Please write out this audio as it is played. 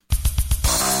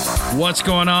What's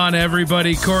going on,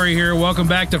 everybody? Corey here. Welcome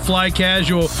back to Fly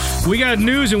Casual. We got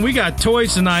news and we got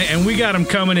toys tonight, and we got them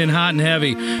coming in hot and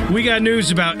heavy. We got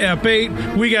news about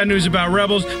F8. We got news about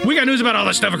Rebels. We got news about all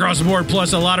that stuff across the board,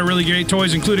 plus a lot of really great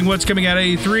toys, including what's coming out of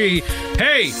A3.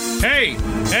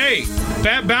 Hey,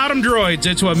 Fat Bottom Droids.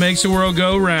 It's what makes the world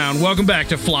go round. Welcome back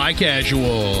to Fly Casual.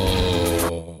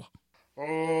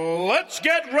 Let's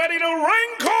get ready to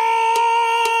wrinkle!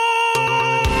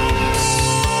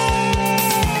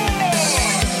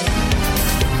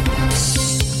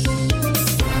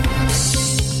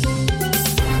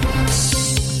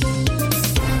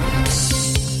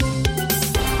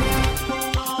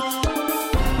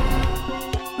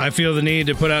 I feel the need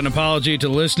to put out an apology to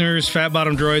listeners. Fat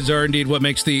Bottom Droids are indeed what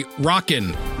makes the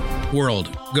rockin' world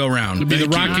go round. It'd be the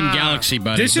rockin' galaxy,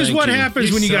 buddy. This is what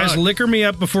happens when you guys liquor me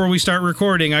up before we start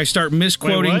recording. I start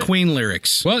misquoting Queen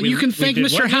lyrics. Well, you can thank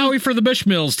Mr. Howie for the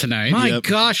Bushmills tonight. My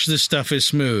gosh, this stuff is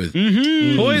smooth.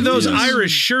 Mm-hmm. Boy, those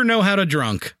Irish sure know how to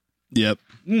drunk. Yep.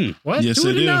 What? Yes, Who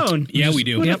would they have do. known? Yeah, we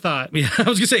do. Who would have thought? Yeah, I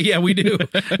was going to say, yeah, we do.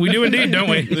 We do indeed, don't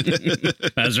we?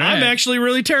 That's right. I'm actually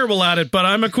really terrible at it, but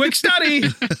I'm a quick study.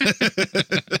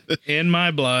 In my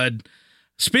blood.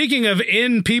 Speaking of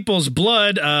in people's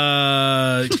blood,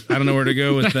 I don't know where to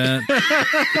go with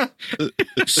that.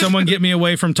 Someone get me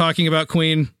away from talking about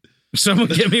Queen. Someone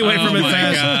get me away from it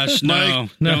fast. Gosh, no,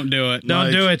 don't do it. Don't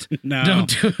do it. No. Don't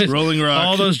do it. Rolling Rock.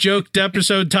 All those joked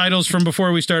episode titles from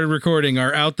before we started recording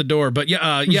are out the door. But yeah,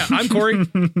 I'm Corey.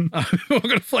 Welcome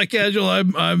to Fly Casual.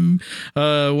 I'm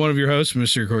one of your hosts,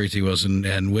 Mr. Corey T. Wilson,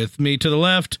 and with me to the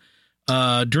left,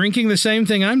 drinking the same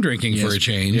thing I'm drinking for a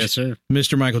change. Yes, sir.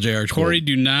 Mr. Michael J. Archibald. Corey,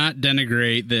 do not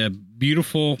denigrate the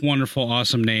beautiful, wonderful,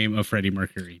 awesome name of Freddie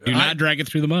Mercury. Do not drag it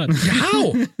through the mud.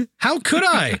 How? How could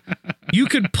I? You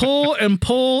could pull and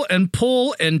pull and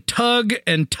pull and tug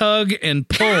and tug and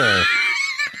pull.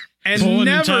 And Pulling and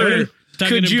never tugging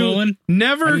could and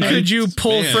pulling? could you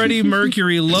pull Freddie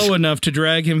Mercury low enough to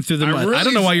drag him through the mud. I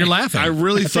don't know why you're laughing. I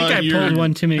really thought I pulled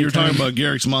one too many you were talking times. about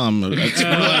Garrick's mom.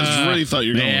 I really thought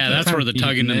you were going Yeah, with that. that's where the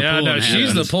tugging and the yeah, pulling no, she's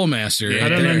the happens. pull master. I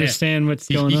don't understand what's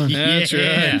going on. That's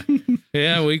right.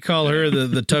 Yeah, we call her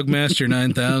the Tugmaster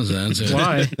 9000. So.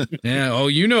 Why? Yeah. Oh,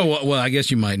 you know what? Well, I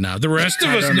guess you might not. The rest of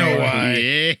us know why.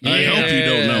 Yeah. I hope you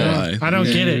don't know why. I don't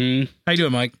get it. How you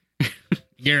doing, Mike?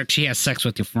 Garrett, she has sex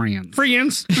with your friends.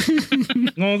 Friends.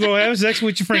 Gonna go have sex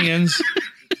with your friends.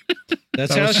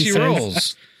 That's how what she she says.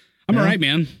 rolls. I'm all right,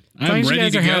 man. As long I'm as you ready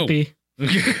guys to are go. happy.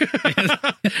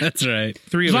 That's right.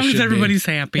 Three As of us long as should be. everybody's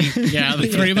happy. Yeah, the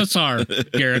three of us are.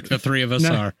 Garrett, the three of us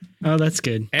No. are. Oh, that's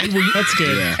good. And we That's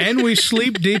good. and we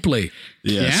sleep deeply.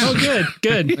 Yes. Oh,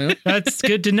 good. That's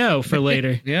good to know for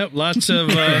later. Yep, lots of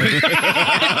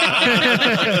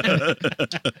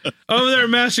over there,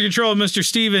 Master Control, Mr.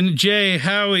 Stephen J.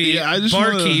 Howie, Yeah, I just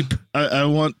barkeep. I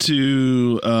want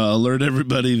to alert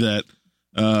everybody that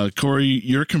Corey,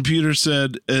 your computer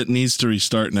said it needs to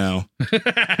restart now. So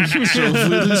if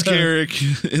we lose Garrick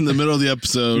in the middle of the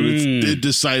episode, it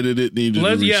decided it needed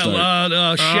to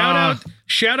restart.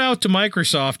 Shout out to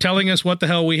Microsoft telling us what the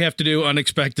hell we have to do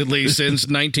unexpectedly since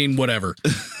 19 whatever.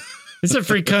 It's a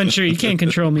free country. You can't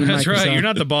control me, That's Microsoft. right. You're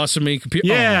not the boss of me.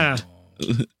 Yeah.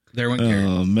 Oh, there went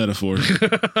Garrick. Metaphor.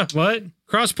 What?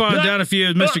 Cross pond down a few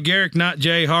with Mr. Garrick, not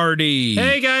Jay Hardy.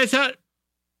 Hey, guys.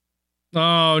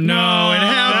 Oh, no. It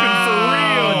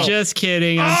happened for real. Just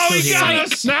kidding. I'm he still got here.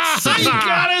 us. He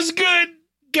got us good.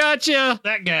 Gotcha.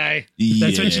 That guy.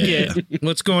 That's what you get.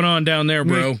 What's going on down there,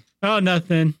 bro? Oh,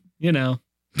 nothing. You know.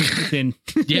 It's in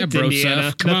Yeah, bro, Indiana.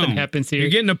 Seth, come Nothing on. happens here. You're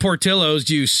getting a Portillo's,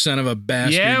 you son of a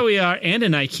bastard. Yeah, we are. And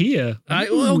an IKEA.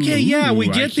 We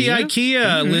get the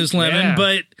IKEA, Liz Lemon, Yeah.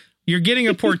 but you're getting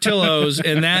a Portillo's,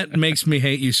 and that makes me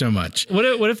hate you so much. What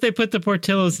if they put the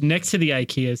Portillo's next to the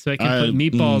IKEA so I can put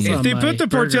meatballs on If they my put the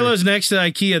burger? Portillo's next to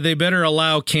IKEA, they better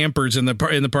allow campers in the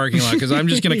parking lot, because I'm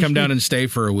just going to come down and stay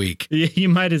for a week. Yeah, you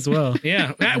might as well.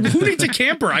 Yeah. Who needs a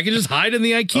camper? I can just hide in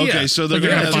the IKEA. Okay, so they're Yeah,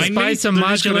 going to just have buy some they're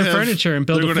just modular gonna have- furniture and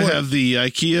build They're a going to fort. have the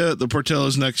IKEA, the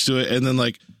Portillo's next to it, and then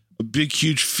like a big,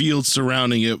 huge field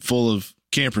surrounding it full of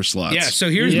camper slots. Yeah, so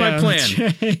here's my plan.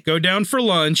 that's right. Go down for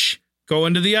lunch, go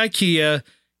into the IKEA,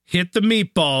 hit the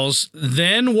meatballs,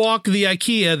 then walk the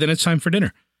IKEA, then it's time for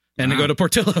dinner. And then go to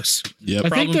Portillo's. Yep. I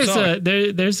think Problem solved.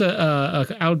 there's a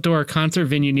outdoor concert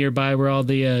venue nearby where all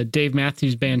the Dave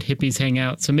Matthews Band hippies hang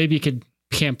out. So maybe you could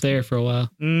camp there for a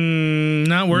while.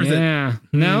 Not worth it. Yeah.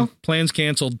 No? Plans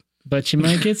canceled. But you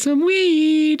might get some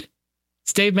weed.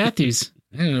 It's Dave Matthews.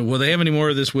 Will they have any more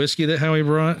of this whiskey that Howie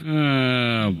brought?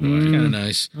 Oh, boy. Kind of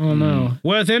nice. Oh, no.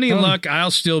 With any luck,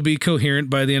 I'll still be coherent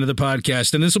by the end of the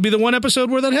podcast, and this will be the one episode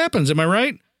where that happens. Am I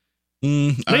right?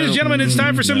 Ladies and gentlemen, it's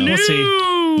time for some We'll news.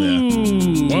 see.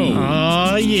 Yeah.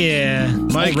 Whoa. Oh, yeah.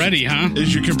 Mike, Already, huh?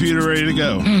 is your computer ready to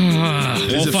go?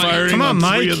 Is it firing Come on,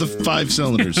 on 3 Mike. of the 5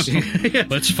 cylinders?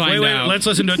 Let's find out. Let's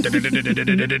listen to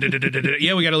it.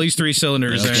 Yeah, we got at least 3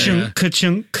 cylinders there. Ka-chunk,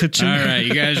 ka-chunk, ka-chunk. All right,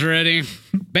 you guys ready?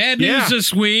 Bad news Yeah.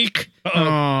 this week.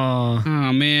 Aw.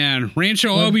 Oh, man. Rancho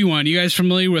Obi-Wan. You guys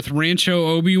familiar with Rancho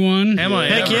Obi-Wan? Am I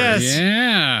Heck ever? yes.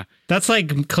 Yeah. That's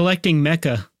like collecting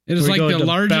Mecca. It is We're like going the to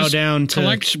largest bow down to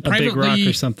collection, a big rock privately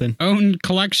or something. owned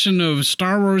collection of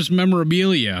Star Wars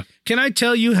memorabilia. Can I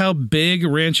tell you how big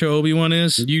Rancho Obi-Wan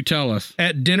is? You tell us.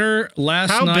 At dinner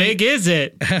last How night. big is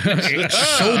it? It's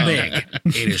so big.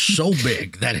 It is so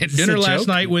big that at dinner a last joke?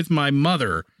 night with my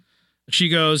mother, she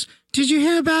goes, "Did you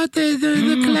hear about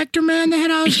the collector man that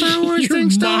had all the Star Wars Your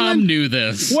things mom stolen?" knew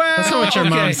this. Well, That's not what your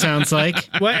okay. mom sounds like.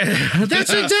 What? That's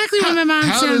exactly what my mom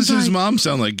How sounds does his like. mom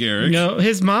sound like, Garrick? No,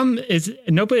 his mom is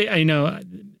nobody. I know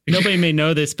nobody may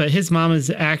know this, but his mom is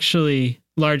actually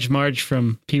Large Marge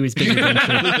from Pee Wee's Big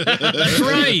Adventure. That's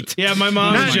right. Yeah, my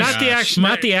mom not, is not just the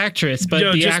not the actress, but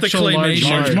No, the just the actual Large claymation.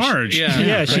 Marge. Marge. Yeah,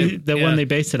 Yeah, she right. the Yeah. one they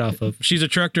based it off of. She's a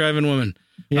truck driving woman.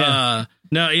 Yeah,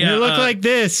 No, yeah. you look like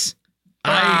this.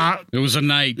 It was a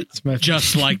night my-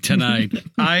 just like tonight.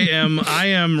 I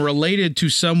am related to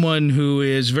someone who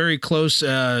is very close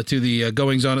to the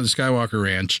goings on at the Skywalker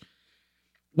Ranch,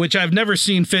 which I've never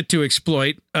seen fit to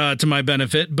exploit to my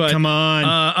benefit. But Come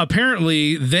on.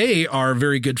 apparently they are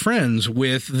very good friends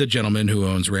with the gentleman who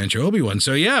owns Rancho Obi-Wan.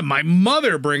 So yeah, my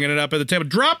mother bringing it up at the table,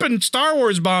 dropping Star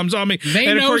Wars bombs on me. They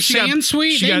And of know course she got-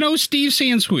 Sansweet. she They got- know Steve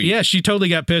Sansweet. Yeah, she totally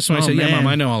got pissed when I Oh, said, "Yeah, man. Mom,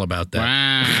 I know all about that."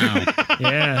 Wow.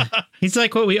 Yeah, he's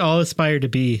like what we all aspire to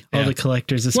be. All Yeah. the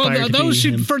collectors Well, aspire to those be.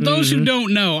 who, him. for those who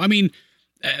don't know, I mean,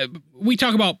 we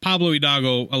talk about Pablo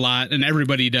Hidalgo a lot, and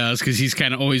everybody does because he's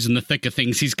kind of always in the thick of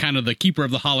things. He's kind of the keeper of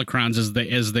the holocrons,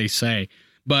 as they say.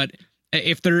 But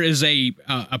if there is a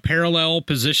parallel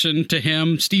position to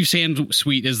him, Steve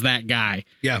Sansweet is that guy.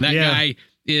 Yeah. That Yeah. guy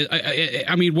is.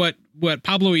 I mean, what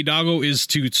Pablo Hidalgo is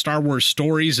to Star Wars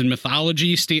stories and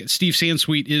mythology, Steve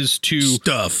Sansweet is to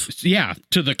Stuff.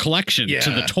 to the collection, to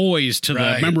the Yeah. toys, to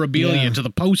Right. the memorabilia, Yeah. to the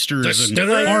posters, and They're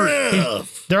like- art.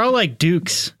 They're all like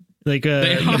dukes. Like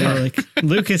like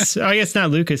Lucas. I guess not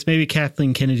Lucas. Maybe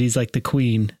Kathleen Kennedy's like the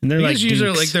queen, and they're They like just use their,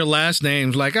 dukes. like their last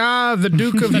names, like the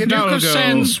Duke of Hidalgo,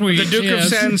 Sansweet, the Duke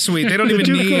yes. of Sansweet. They don't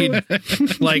even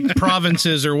need like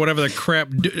provinces or whatever the crap.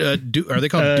 Are they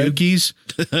called Dukies?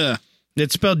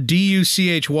 It's spelled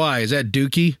D-U-C-H-Y. Is that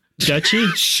Dookie? Duchy.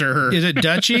 Sure. Is it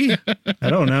Dutchy? I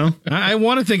don't know. I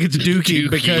want to think it's Dookie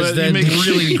because But you that make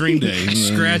really Green Day.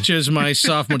 scratches my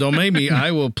sophomore. Don't make me. I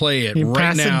will play it You right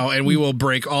pass it- now, and we will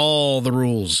break all the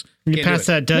rules. You Can't do pass it.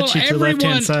 that Dutchy to the left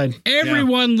hand side.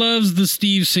 Everyone loves the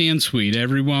Steve Sansweet.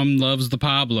 Everyone loves the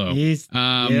Pablo. He's-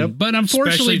 yep. But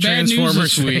unfortunately, Especially bad news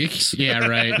Transformers this week. fans. Yeah,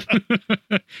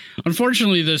 right.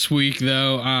 Unfortunately, this week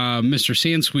though, Mr.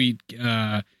 Sansweet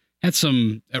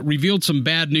had revealed some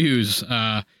bad news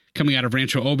coming out of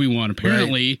Rancho Obi-Wan.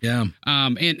 Apparently, Yeah.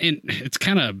 and it's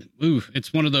kind of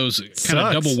it's one of those kind of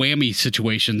Sucks. double whammy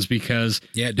situations because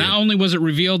Yeah, dude. not only was it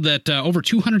revealed that over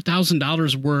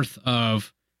 $200,000 worth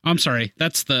of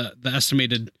that's the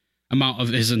estimated amount of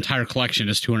his entire collection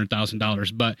is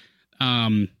 $200,000, but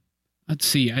let's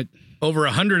see, Over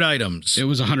 100 items. it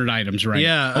was 100 items, right?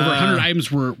 Yeah, over 100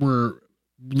 items were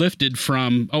lifted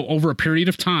from over a period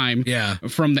of time. Yeah.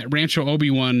 From the Rancho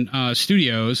Obi-Wan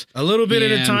studios. A little bit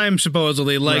at a And- time,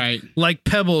 supposedly, Right. like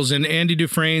pebbles in Andy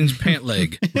Dufresne's pant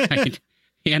leg. Right.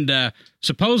 And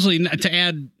supposedly, to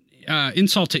add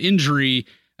insult to injury,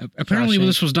 apparently Gosh,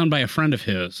 this was done by a friend of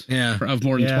his. Yeah. Of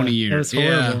more than Yeah, 20 It years. was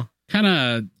horrible. Kind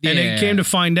of. And it came to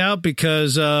find out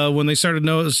because when they started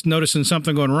noticing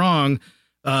something going wrong,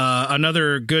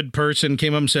 another good person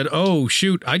came up and said, "Oh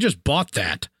shoot, I just bought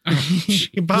that."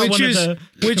 You bought Which one is- of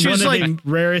the which one is of like- the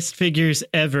rarest figures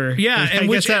ever. Yeah, I and guess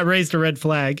which- that raised a red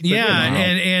flag. but, Yeah,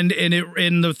 you know.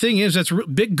 and the thing is, that's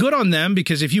big good on them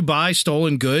because if you buy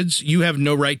stolen goods, you have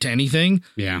no right to anything.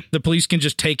 Yeah. The police can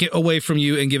just take it away from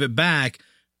you and give it back,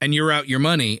 and you're out your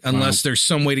money unless there's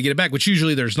some way to get it back, which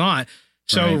usually there's not.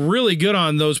 So Right. really good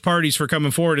on those parties for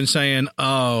coming forward and saying,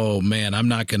 "Oh man, I'm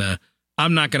not gonna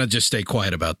just stay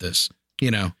quiet about this,"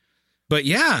 you know. But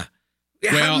yeah.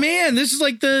 Well- Man, this is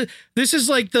like the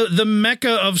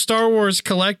mecca of Star Wars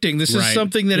collecting. This is Right.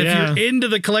 something that Yeah. if you're into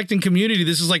the collecting community,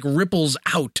 this is like ripples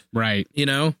out, Right. you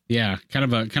know? Yeah.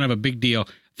 Kind of a big deal.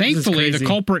 Thankfully, the crazy.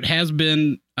 culprit has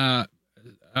been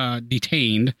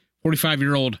detained.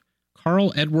 45-year-old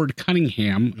Carl Edward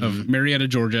Cunningham of Marietta,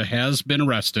 Georgia, has been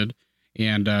arrested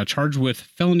and charged with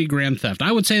felony grand theft.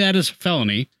 I would say that is a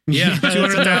felony. Yeah,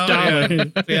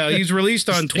 $200,000. $200,000. Yeah, he's released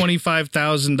on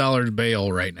 $25,000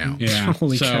 bail right now. Yeah.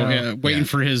 Holy so cow. waiting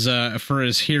for his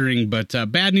hearing, but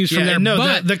bad news from there. No,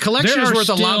 but the collection there is are worth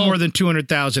a lot still- more than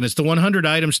 $200,000. It's the 100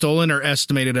 items stolen are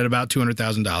estimated at about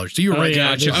 $200,000. So you're right.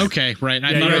 yeah, Gotcha. there's- Okay, right.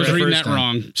 I Yeah, thought you I read was it reading first that time.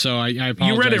 wrong, so I apologize.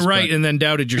 You read it right but- and then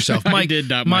doubted yourself. Mike, did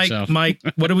doubt Mike, myself. Mike,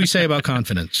 what do we say about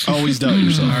confidence? Always doubt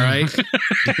yourself. All right.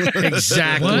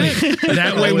 Exactly.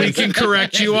 That way we can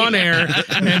correct you on air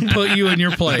and put you in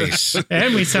your place.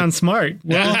 And we sound smart.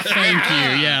 Well, thank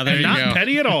you. Yeah, there you Not go.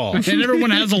 petty at all. And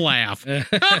everyone has a laugh.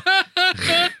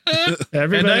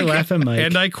 Everybody laugh at Mike.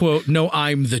 And I quote, "No,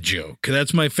 I'm the joke."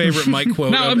 That's my favorite Mike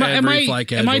quote Now, of am every I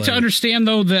Flycast to letter. understand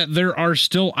though that there are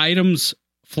still items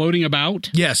floating about?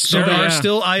 Yes, So there there- are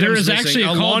still items There is missing, actually a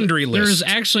call, laundry list. There is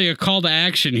actually a call to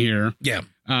action here. Yeah.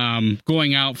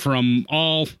 Going out from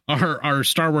all our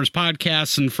Star Wars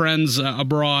podcasts and friends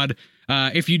abroad.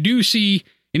 If you do see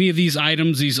any of these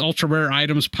items, these ultra rare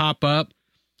items pop up,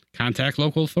 contact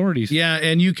local authorities. Yeah,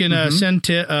 and you can send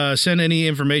any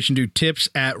information to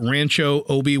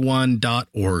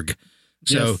tips@ranchoobi1.org.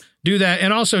 So Yes. do that,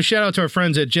 and also shout out to our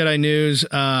friends at Jedi News.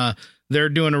 They're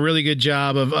doing a really good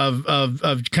job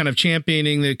of kind of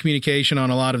championing the communication on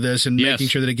a lot of this and Yes. making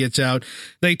sure that it gets out.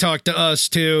 They talk to us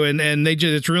too, and they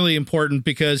just, it's really important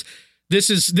because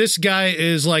this guy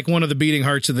is like one of the beating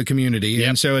hearts of the community. Yep.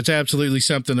 And so it's absolutely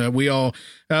something that we all,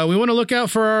 we want to look out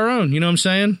for our own, you know what I'm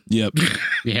saying? Yep.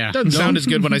 Yeah. Doesn't sound as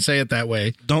good when I say it that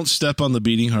way. Don't step on the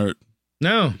beating heart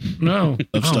No. No.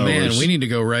 of Oh Star man, Wars. we need to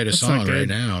go write a That's song not good. right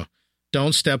now.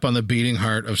 Don't step on the beating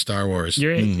heart of Star Wars.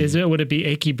 Would it be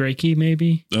achy breaky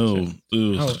maybe? ooh.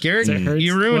 Oh, Garrett, it hurts?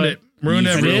 you ruined What? it. Ruined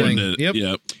You everything. ruined it. Yep.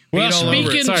 Yep. Well, Beat all over it.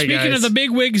 speaking Sorry, of guys. the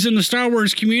bigwigs in the Star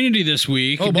Wars community this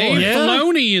week, Oh, boy. Dave Yeah.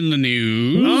 Filoni in the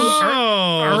news.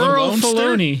 Oh, Earl Lone Star?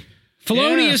 Filoni.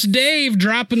 Felonious Dave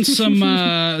dropping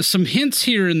some hints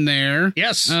here and there.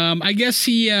 yes. I guess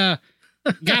he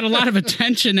got a lot of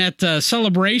attention at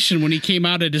Celebration when he came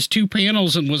out at his 2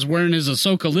 panels and was wearing his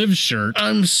Ahsoka Lives shirt.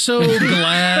 I'm so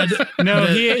glad. No,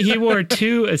 he wore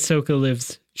 2 Ahsoka Lives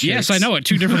shirts. Yes, I know, at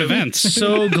 2 different events.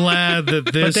 So glad that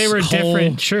this But they were whole,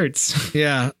 different shirts.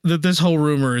 Yeah, that this whole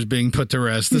rumor is being put to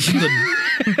rest.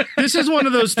 This is one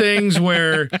of those things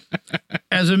where,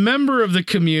 as a member of the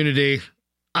community,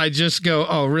 I just go,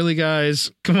 "Oh, really,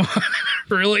 guys? Come on,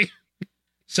 really?"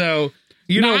 So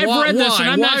you Now, know I've why? read this, and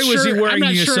I'm why not was sure- he I'm wearing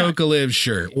not the sure- Ahsoka Lives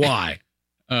shirt? Why?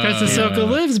 Because Ahsoka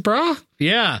Lives, bro.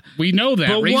 Yeah, We know that.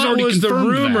 but He's what already was the confirmed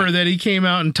rumor that. that he came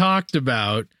out and talked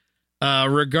about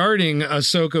regarding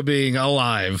Ahsoka being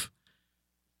alive?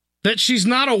 That she's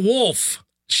not a wolf.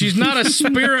 She's not a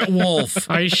spirit wolf.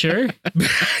 Are you sure?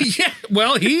 Yeah,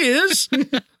 well, he is.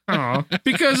 Oh,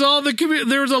 Because all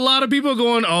there was a lot of people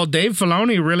going, "Oh, Dave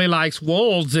Filoni really likes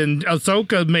wolves, and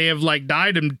Ahsoka may have like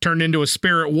died and turned into a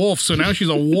spirit wolf, so now she's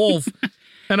a wolf."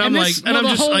 And I'm this, like, and I'm the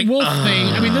just whole like, wolf thing.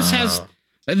 I mean, this has,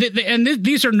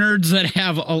 these are nerds that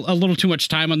have a little too much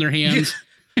time on their hands.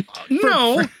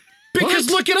 no, because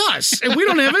look at us, and we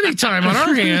don't have any time on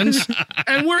our hands,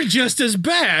 and we're just as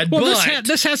bad. Well, but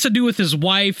this has to do with his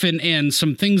wife and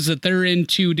some things that they're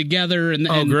into together. And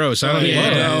oh, gross! I don't yeah.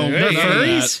 even No, know. they're none of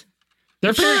furries.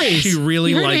 They're furries. She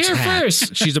really You heard it likes here hats.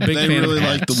 first. She's a big They fan really of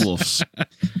like hats. the wolves.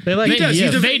 They like He does. yeah.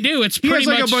 He's a- They do. It's He pretty has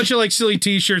like much a bunch of like silly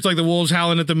T-shirts, like the wolves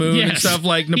howling at the moon and Yes, stuff,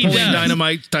 like he Napoleon does.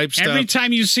 Dynamite type stuff. every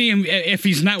time you see him, if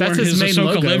he's not That's wearing his his main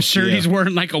Ahsoka logo. Live shirt, Yeah. he's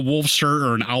wearing like a wolf shirt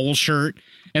or an owl shirt.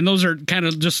 And those are kind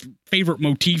of just favorite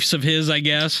motifs of his, I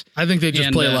guess. I think they just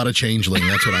And, play a lot of Changeling.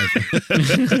 That's what I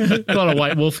think. a lot of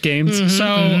White Wolf games.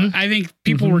 So I think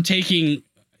people were taking,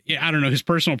 I don't know, his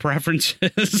personal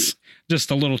preferences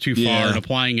just a little too far Yeah. and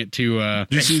applying it to.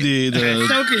 Did you see the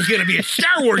Ahsoka's gonna be a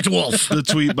Star Wars wolf. the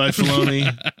tweet by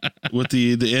Filoni with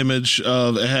the image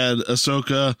of it had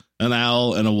Ahsoka, an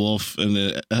owl, and a wolf, and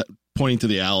it, pointing to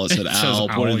the owl, it said It says owl.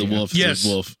 Pointing to owl, the yeah. wolf, it Yes.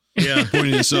 says wolf. Yeah,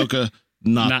 Pointing to Ahsoka,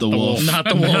 not the wolf. not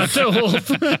the wolf. The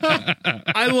wolf.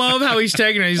 I love how he's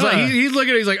taking it. He's like, he's looking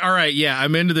at it. He's like, all right, yeah,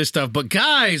 I'm into this stuff, but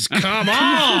guys, come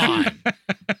on,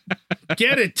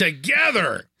 get it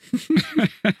together.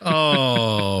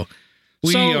 Oh,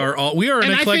 we So- are an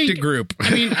and I eclectic think- group. I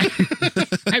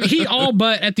mean, he all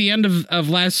but at the end of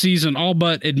last season, all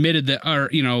but admitted that, or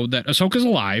that Ahsoka's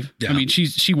alive. Yeah. I mean,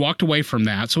 she walked away from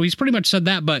that, so he's pretty much said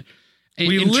that. But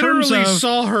We in terms literally of,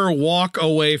 saw her walk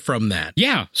away from that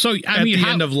yeah. So I at mean, the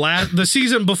how, end of the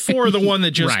season before the one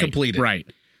that just right, completed. right?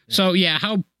 So yeah,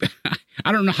 how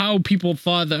I don't know how people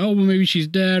thought that. Oh, well, maybe she's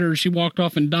dead or she walked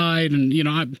off and died, and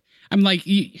I'm like.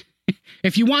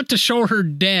 if you want to show her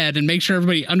dead and make sure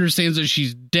everybody understands that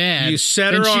she's dead, You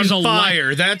set her and on she's alive-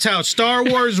 fire. That's how Star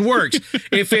Wars works.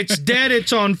 If it's dead,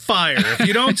 it's on fire. If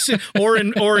you don't see,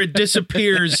 or it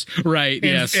disappears. Right.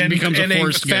 Yes. And, it becomes and a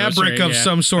force fabric ghost, right, of yeah.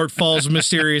 some sort falls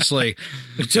mysteriously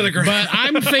to the ground. But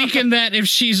I'm thinking that if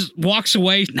she's walks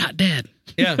away, not dead.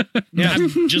 yeah, yeah.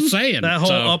 I'm just saying That whole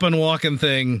So- up and walking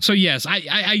thing. So yes,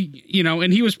 I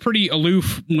and he was pretty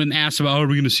aloof when asked about, are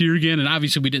we going to see her again? And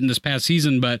obviously we didn't this past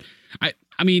season, but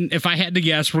I mean, if I had to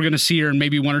guess, we're going to see her in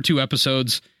maybe 1 or 2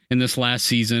 episodes in this last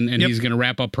season, and he's going to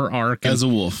wrap up her arc. As a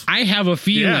wolf. I have a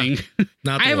feeling,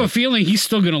 Not I the have wolf. a feeling he's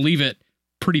still going to leave it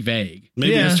pretty vague.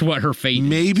 Maybe as to what her fate is.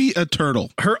 Maybe a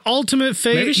turtle. Her ultimate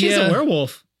fate. Maybe she's a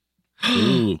werewolf.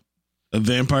 Ooh. A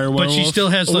vampire werewolf. But she still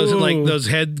has those Ooh. those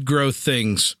head growth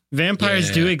things. Vampires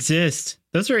Yeah. do exist.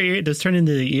 Those turn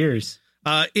into the ears.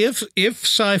 If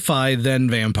sci-fi, then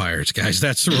vampires, guys.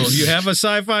 That's the rule. If you have a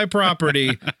sci-fi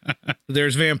property,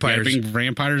 there's Gotta vampires. bring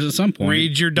vampires at some point.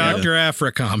 Read your Dr.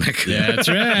 Aphra comic. That's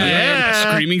right.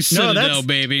 Yeah. Screaming No, Citadel, that's-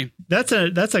 baby. That's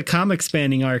a comic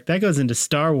spanning arc. That goes into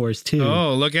Star Wars too.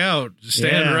 Oh, look out.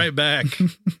 Stand Yeah. right back.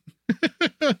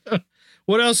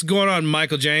 What else is going on,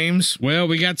 Michael James? Well,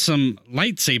 we got some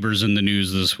lightsabers in the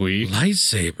news this week.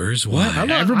 Lightsabers? What?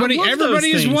 Everybody I love those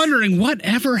is things. wondering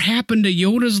whatever happened to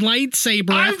Yoda's lightsaber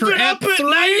after Ep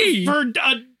 3. for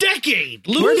a decade.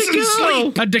 Where'd it Losing go?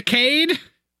 sleep. A decade?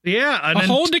 Yeah. A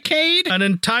whole decade? an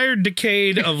entire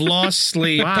decade of lost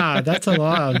sleep. Wow, that's a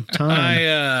long time.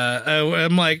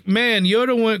 I'm like, man,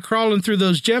 Yoda went crawling through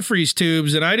those Jeffries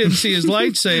tubes, and I didn't see his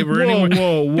lightsaber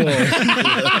anywhere. Whoa.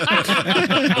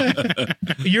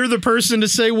 You're the person to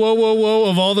say whoa, whoa, whoa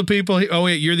of all the people. Oh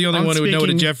wait, you're the only I'm one who would know what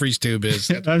a speaking- Jeffries tube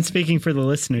is. I'm speaking for the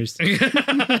listeners.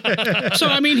 So,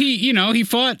 I mean, he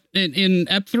fought in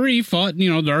Ep 3, fought,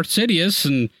 Darth Sidious,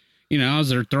 and, as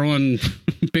they're throwing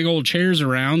big old chairs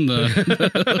around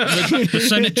the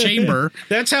Senate chamber.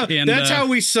 That's how. And, that's how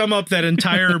we sum up that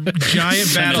entire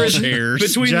giant battle chairs.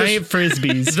 between Giant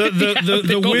frisbees. the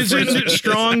big old wizard frisbees.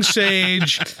 strong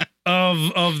sage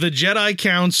of the Jedi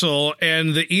Council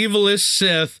and the evilest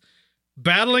Sith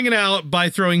battling it out by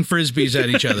throwing frisbees at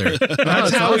each other.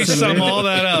 That's how we awesome, sum man. all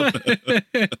that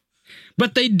up.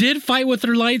 But they did fight with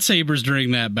their lightsabers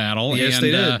during that battle. Yes, and,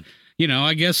 they did.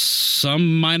 I guess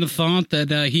some might have thought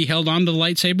that he held on to the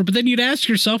lightsaber, but then you'd ask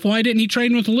yourself, why didn't he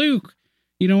train with Luke,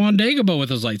 on Dagobah with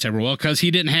his lightsaber? Well, because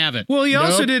he didn't have it. Well, he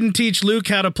also Nope. didn't teach Luke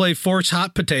how to play Force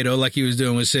Hot Potato like he was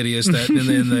doing with Sidious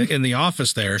that in the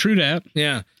office there. True that.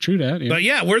 Yeah, True that. Yeah, but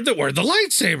yeah, where'd the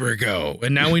lightsaber go?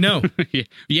 And now we know.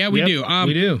 yeah, we Yep, do.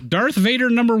 we do. Darth Vader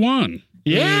 #1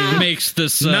 Yeah. makes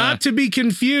this. Not to be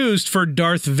confused for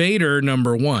Darth Vader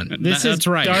 #1. This That's is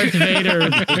right. Darth Vader.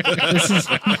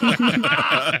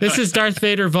 This is Darth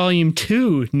Vader Volume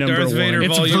 2, number Darth 1. Vader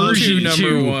It's Volume version 2, number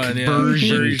 2. 1. Yeah.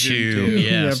 Version 2. Yeah,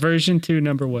 Yes. version 2,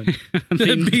 number 1.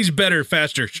 He's better,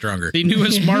 faster, stronger. The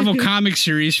newest Marvel comic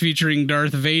series featuring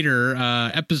Darth Vader,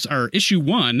 issue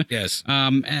 1, Yes.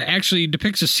 actually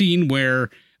depicts a scene where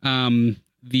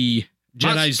the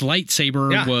Jedi's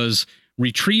lightsaber was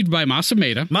retrieved by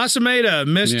Masameda. Masameda,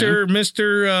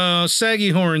 Mr. Saggy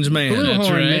Horns man. Blue That's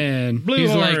Horn right. Man. Blue He's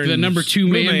like the horns. number 2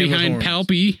 Blue man with behind horns.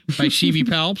 Palpy by Sheevy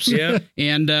Palps. Yeah.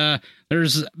 And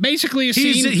there's basically a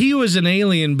scene. He was an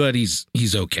alien, but he's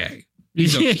okay.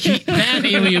 He's okay. That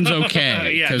alien's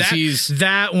okay. Yeah, Because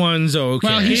that one's okay.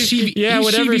 Well, he's Sheevy. Yeah, he's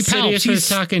whatever Sheevy Palps. Sidious was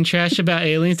talking trash about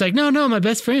aliens, like, no, my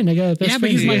best friend. I got a best Yeah, friend.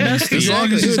 but he's my Yeah. bestie. As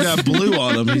long as he's got blue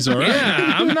on him, he's all right.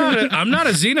 yeah, I'm not a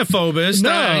xenophobist.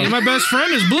 No. My best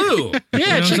friend is blue.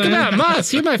 Yeah, check him out,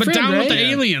 Moss. You're my But friend, down right? with the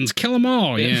aliens, kill them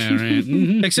all. Yeah, right.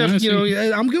 Mhm. Except,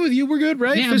 Honestly. I'm good with you. We're good,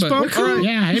 right? Yeah, Fist but bump. we're cool. All right.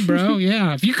 Yeah, hey, bro.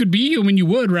 Yeah, if you could be human, you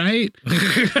would, right?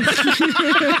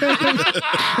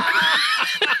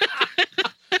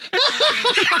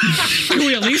 Can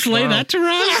we at least lay that to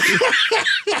rest?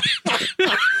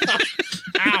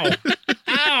 Ow.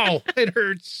 Ow. It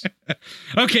hurts.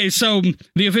 Okay, so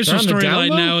the official They're on the down storyline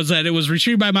low? now is that it was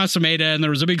retrieved by Masameda, and there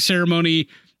was a big ceremony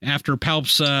after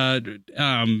Palps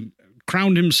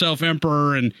crowned himself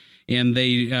emperor, and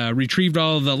they retrieved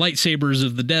all the lightsabers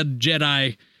of the dead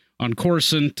Jedi on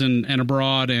Coruscant and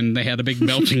abroad, and they had a big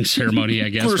melting ceremony, I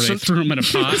guess, where they Coruscant. threw them in a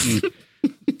pot. And,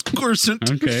 Coruscant.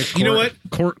 okay, You know what?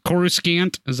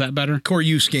 Coruscant, is that better?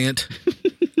 Coruscant.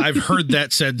 I've heard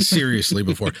that said seriously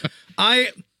before. I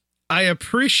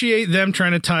appreciate them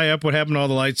trying to tie up what happened to all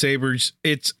the lightsabers.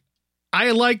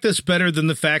 I like this better than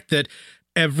the fact that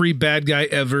every bad guy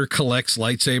ever collects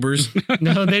lightsabers.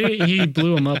 No, he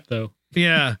blew him up, though.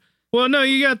 Yeah. Well, no,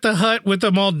 you got the hut with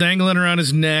them all dangling around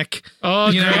his neck. Oh,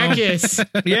 You know? Gracchus.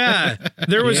 Yeah,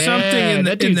 there was Yeah, something in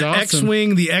that the dude's awesome.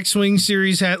 X-Wing. The X-Wing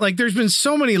series had, like, there's been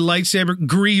so many lightsaber.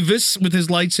 Grievous with his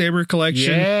lightsaber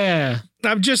collection. Yeah.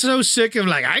 I'm just so sick of,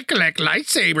 like, I collect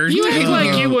lightsabers. You act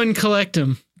like you wouldn't collect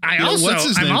them. I'm what's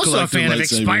his also name a collected fan of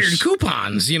lightsabers? expired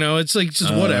coupons. You know, it's like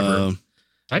just whatever.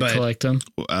 I'd But- collect them.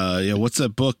 Yeah, what's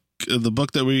that book? The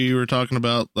book that we were talking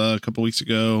about a couple weeks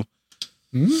ago.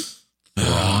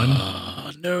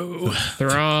 No.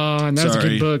 Thrawn. That was a Sorry.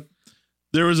 good book.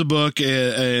 There was a book,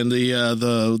 and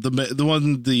the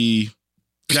one the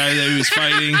guy that he was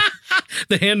fighting,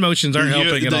 The hand motions aren't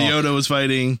helping at the all. Yoda was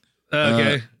fighting.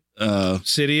 Okay,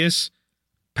 Sidious.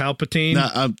 Palpatine.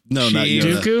 No, not Sheev.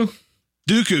 Yoda. Dooku?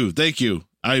 Dooku. Thank you.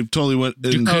 I totally went.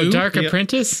 And, Dooku. Oh, Dark Yep.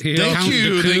 Apprentice? Yeah. thank Count you.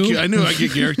 Dooku. Thank you. I knew I'd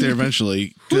get Garrick there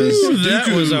eventually. 'Cause Ooh, that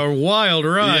Dooku- was a wild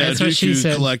ride. Yeah, That's what she Dooku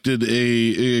said. collected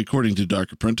according to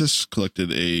Dark Apprentice,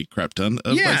 collected a crap ton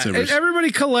of Yeah, and lightsabers. everybody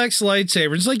collects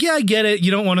lightsabers. It's like, yeah, I get it. You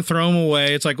don't want to throw them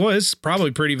away. It's like, well, it's probably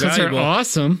pretty Because they're valuable.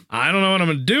 awesome. I don't know what I'm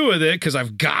going to do with it because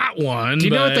I've got one. Do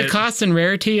you know what the but- cost and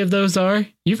rarity of those are?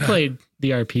 You've played the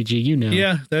RPG, you know.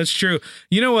 Yeah, that's true.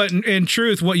 You know what? In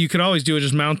truth, what you could always do is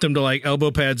just mount them to like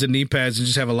elbow pads and knee pads and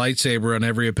just have a lightsaber on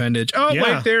every appendage. Oh,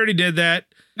 Yeah. wait, they already did that.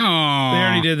 They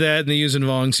already did that in the Use and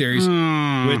Vong series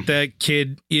with that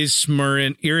kid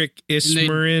Eric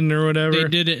Ismarin or whatever. They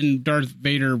did it in Darth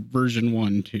Vader version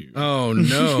 1 too. Oh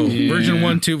no! Yeah. Version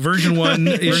 1, 2, version 1,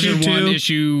 issue Version 1 2.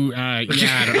 issue. Yeah,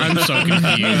 I'm so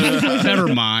confused. Never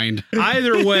mind.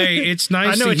 Either way, it's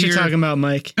nice. I know to what hear, you're talking about,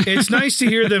 Mike. It's nice to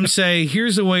hear them say,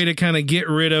 "Here's a way to kind of get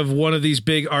rid of one of these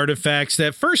big artifacts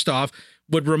that, first off,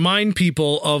 would remind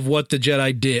people of what the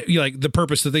Jedi did, like the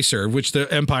purpose that they served, which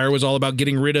the Empire was all about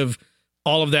getting rid of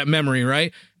all of that memory,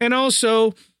 right? And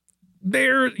also,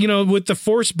 they're, with the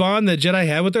Force bond that Jedi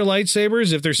have with their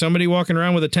lightsabers, if there's somebody walking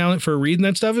around with a talent for reading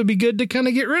that stuff, it'd be good to kind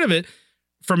of get rid of it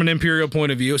from an Imperial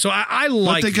point of view. So I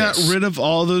like but they got this. rid of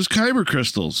all those kyber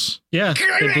crystals. Yeah,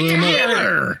 they blew them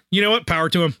up. You know what? Power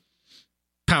to them.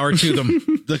 Power to them.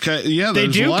 They They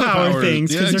there's do a lot of power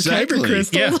things because they're kyber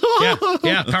crystals.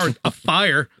 Yeah. Power a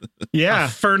fire. Yeah. A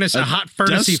furnace, a hot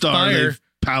furnace Death Star, fire. they've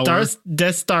power.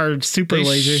 Death Star super They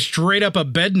laser. straight up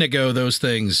Abednego, those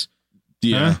things.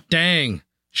 Yeah. Huh? Dang.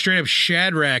 Straight up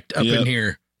Shadracked up in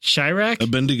here. Chirac? A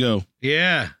Bendigo.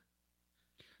 Yeah.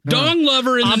 Dong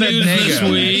Lover in the news this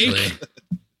Abednego, week. actually.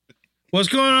 What's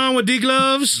going on with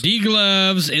D-Gloves?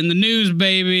 D-Gloves in the news,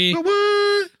 baby.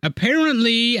 What?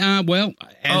 Apparently,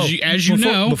 as you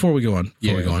know, Before we go on.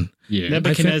 yeah,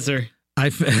 Nebuchadnezzar.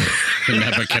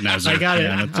 Nebuchadnezzar. I got it.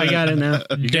 I got it now.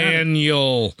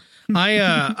 Daniel.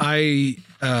 I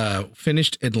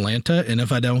finished Atlanta, and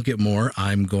if I don't get more,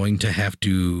 I'm going to have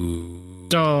to.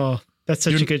 Oh, that's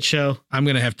such a good show. I'm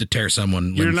going to have to tear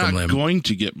someone You're limb from not limb. going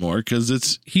to get more because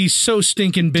it's He's so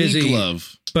stinking busy.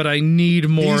 Glove. But I need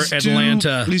more He's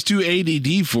Atlanta. He's too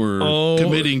ADD for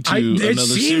committing to it another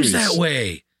seems series. that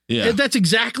way. Yeah. That's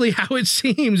exactly how it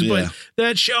seems. Yeah. But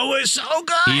that show is so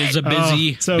good. He is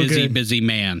a busy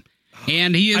man.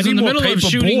 And he I is need in the more middle of Paper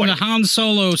shooting Boy. the Han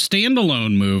Solo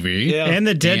standalone movie. Yeah. And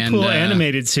the Deadpool And,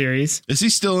 animated series. Is he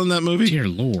still in that movie? Dear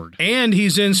Lord. And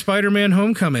he's in Spider-Man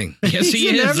Homecoming. Yes, he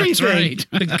in is. That's everything. right.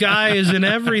 The guy is in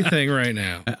everything right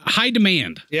now. High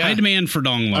demand. Yeah. High demand for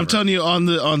Dong Lover. I'm telling you on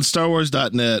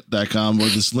StarWars.net.com where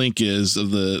this link is of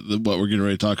the what we're getting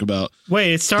ready to talk about.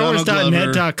 Wait, it's Donald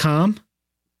StarWars.net.com?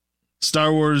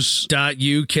 Star Wars .uk.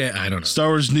 I don't know.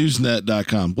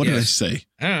 StarWarsNewsNet.com. What did I Yes. say?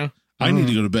 I don't know. I need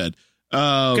to go to bed. Good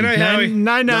night, Howie.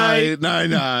 Night.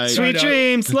 Night. Sweet Night.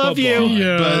 dreams. Love you.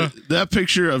 Bye-bye. But that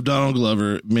picture of Donald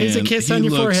Glover, man, Here's a kiss he on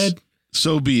your looks forehead.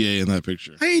 So BA in that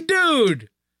picture. Hey, dude.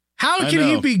 How I can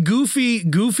he know. be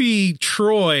goofy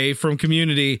Troy from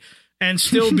Community and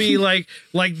still be like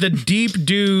the deep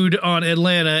dude on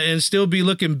Atlanta and still be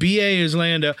looking BA as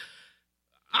Lando?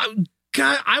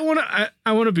 God, I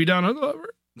want to be Donald Glover.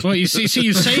 Well, you see,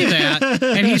 you say that,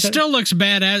 and he still looks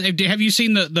badass. Have you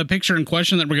seen the picture in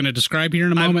question that we're going to describe here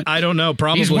in a moment? I don't know.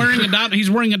 Probably He's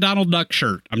wearing a Donald Duck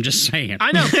shirt. I'm just saying.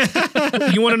 I know.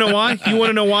 You want to know why? Yeah, You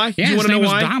his want to know name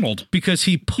is why? Donald. Because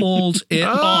he pulls it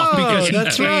off. Because he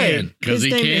that's can. right. Because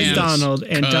His he name is can. Donald,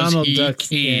 and 'Cause Donald he Duck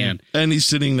can. And he's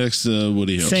sitting next to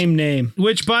Woody Harrelson. Same name.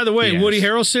 Which, by the way, Yes. Woody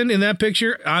Harrelson in that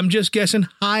picture, I'm just guessing,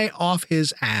 high off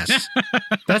his ass.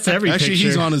 That's every Actually, picture.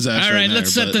 he's on his ass All right, now,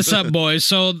 let's set but- this up, boys.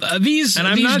 So So these And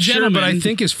I'm these not sure, gentlemen, but I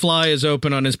think his fly is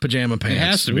open on his pajama pants. it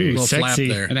has to be. A little flap Sexy.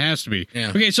 there. It has to be. Yeah.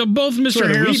 Okay, so both Mr.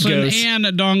 where the weed Harrelson goes.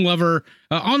 and Don Glover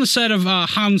on the set of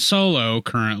Han Solo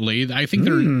currently. I think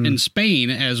they're in Spain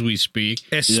as we speak.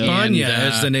 España,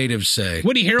 And, as the natives say.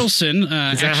 Woody Harrelson.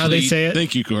 Is that how they say it?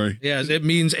 Thank you, Corey. Yes, it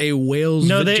means a whale's.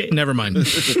 No, they- Never mind.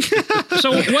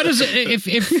 So what is it?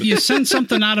 If you send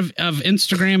something out of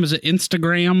Instagram, is it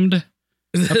Instagrammed?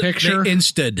 A picture?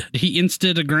 Instead. He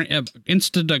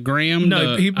Instagrammed.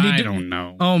 No, he I did- don't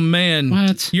know. Oh man,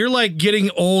 What? You're like getting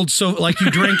old, so like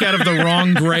you drank out of the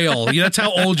wrong grail. Yeah, that's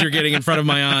how old you're getting in front of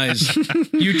my eyes.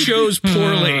 You chose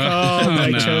poorly. Oh, I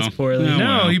no. chose poorly. No.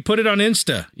 No, you put it on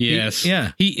Insta. Yes.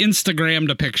 Yeah. He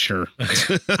Instagrammed a picture.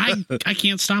 I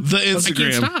can't stop. The I can't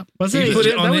Instagram. stop. Wasn't You it? put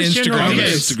it on that the was General Instagram. On the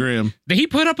Mills. Instagram. He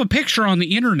put up a picture on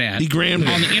the internet. He grammed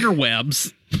on it. the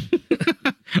interwebs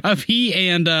of he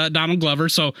and Donald Glover.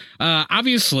 So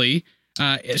obviously,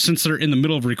 since they're in the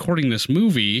middle of recording this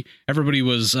movie, everybody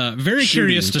was very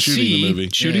curious to shooting see the movie.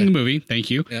 shooting the movie. Thank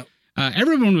you. Yep.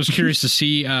 Everyone was curious to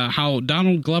see how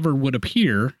Donald Glover would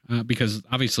appear because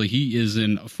obviously he is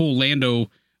in full Lando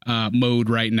mode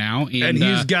right now, And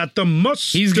he's got the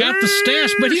mustache. he's got the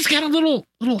stash, but he's got a little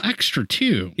extra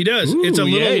too. He does. Ooh, It's a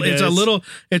little. yeah, he it's a does. little.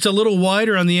 It's a little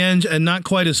wider on the end and not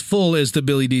quite as full as the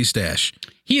Billy D stash.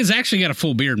 He has actually got a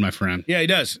full beard, my friend. Yeah, he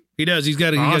does. He does. He's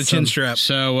got a chin Awesome. strap.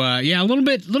 So yeah, a little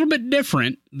bit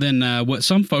different than what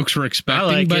some folks were expecting.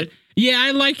 I like but it. yeah,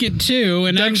 I like it too.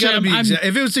 And Doesn't actually, gotta be I'm exact.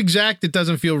 If it was exact, it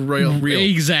doesn't feel real.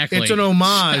 exactly. It's an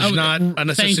homage, Oh, not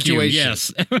a thank situation.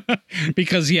 You, yes,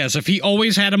 because yes, if he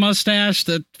always had a mustache,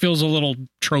 that feels a little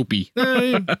tropey.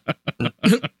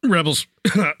 Rebels.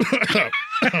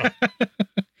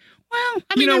 Well,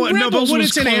 I mean, You know what? No, but Rebels when was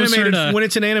it's an closer animated, to- when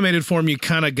it's an animated form, you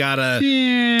kind of gotta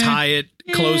Yeah, tie it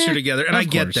closer together, and of I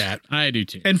get course. that. I do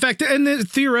too. In fact,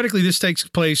 theoretically, this takes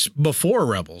place before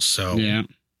Rebels, so Yeah.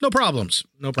 no problems.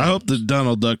 No I problems. hope the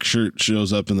Donald Duck shirt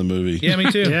shows up in the movie. Yeah, me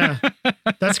too. Yeah,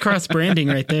 that's cross branding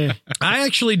right there. I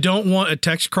actually don't want a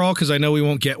text crawl because I know we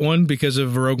won't get one because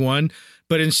of Rogue One.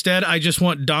 But instead, I just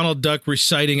want Donald Duck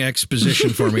reciting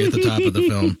exposition for me at the top of the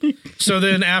film. So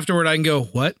then afterward, I can go,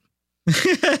 what?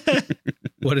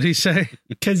 What did he say?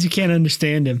 Because you can't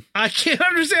understand him. I can't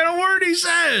understand a word he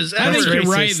says. I think ever. you're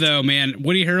racist. right though, man.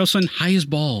 Woody Harrelson, high as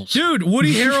balls. Dude,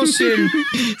 Woody Harrelson.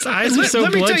 His eyes are so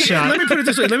let me bloodshot. put it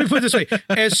this way.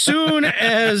 As soon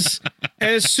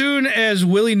as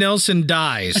Willie Nelson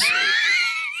dies,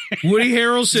 Woody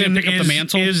Harrelson pick up the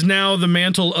mantle? is now the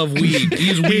mantle of weed.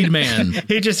 He's weed man.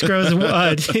 He just grows two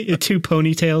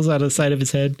ponytails out of the side of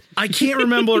his head. I can't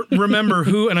remember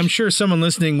who, and I'm sure someone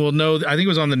listening will know. I think it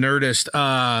was on the Nerdist.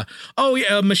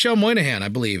 Michelle Moynihan, I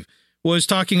believe, was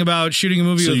talking about shooting a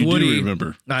movie So with you Woody. do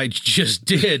remember. I just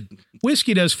did.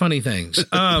 Whiskey does funny things.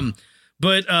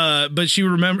 But she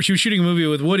was shooting a movie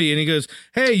with Woody, and he goes,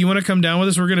 "Hey, you want to come down with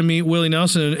us? We're going to meet Willie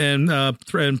Nelson and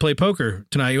play poker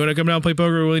tonight. You want to come down and play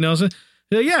poker with Willie Nelson?"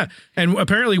 Yeah. And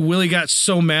apparently Willie got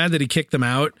so mad that he kicked them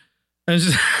out, and it's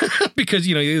just, because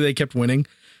they kept winning.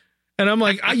 And I'm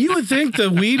like, you would think the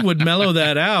weed would mellow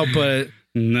that out, but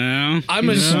No, I'm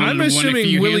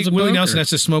assuming Willie Nelson has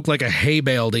to smoke like a hay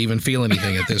bale to even feel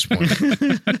anything at this point.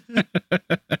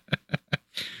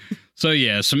 So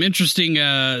yeah, some interesting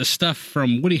stuff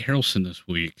from Woody Harrelson this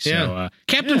week. So Yeah.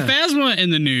 Captain Phasma in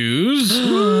the news.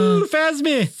 Ooh,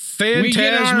 Phasma.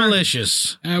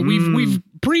 Phantasmalicious. We've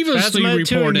previously Phasma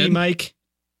to me, reported. Mike.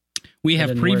 We That have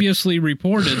didn't previously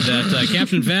reported that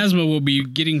Captain Phasma will be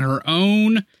getting her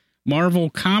own Marvel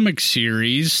comic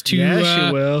series to Yes,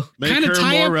 you will. Make Kinda her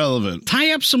tie more up- relevant. tie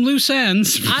up some loose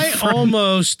ends. I from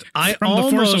almost The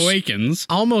Force Awakens.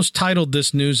 almost titled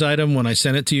this news item when I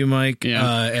sent it to you, Mike,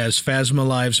 Yeah. as Phasma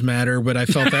Lives Matter, but I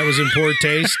felt that was in poor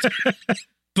taste.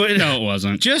 But No, it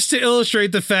wasn't. just to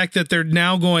illustrate the fact that they're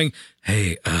now going,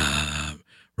 hey,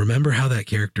 remember how that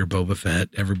character Boba Fett,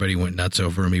 everybody went nuts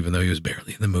over him even though he was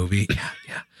barely in the movie?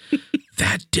 Yeah.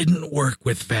 That didn't work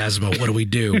with Phasma. What do we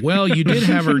do? Well, you did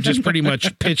have her just pretty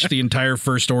much pitch the entire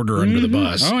First Order under the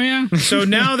bus. Oh yeah. So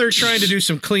now they're trying to do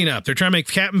some cleanup. They're trying to make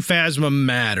Captain Phasma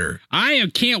matter. I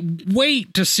can't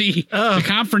wait to see the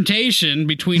confrontation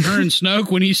between her and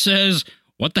Snoke when he says,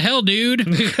 "What the hell, dude?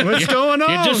 What's going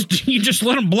on? You just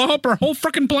let him blow up our whole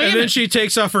freaking And then planet." she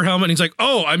takes off her helmet and he's like,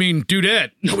 oh, I mean,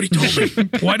 dudette. Nobody told me.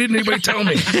 Why didn't anybody tell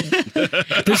me?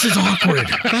 This is awkward.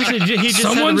 He just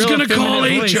had a Someone's real going to call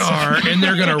effeminate voice. HR and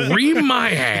they're going to ream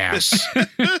my ass.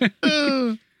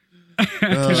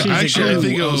 Actually, I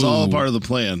think it was all a part of the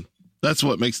plan. That's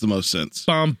what makes the most sense.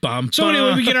 Bum, bum, So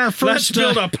anyway, we get our Let's first.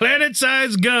 build a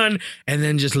planet-sized gun and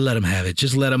then just let them have it.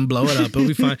 Just let them blow it up. It'll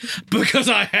be fine. Because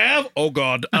I have, oh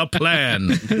God, a plan.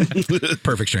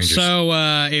 Perfect strangers. So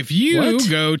if you What?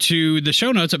 go to the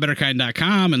show notes at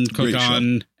betterkind.com and click Great show.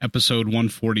 on episode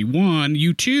 141,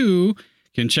 you too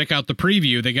can check out the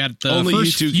preview. They got the Only you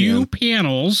first two few can.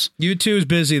 panels. U2's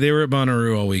busy. They were at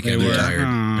Bonnaroo all weekend. They They're were.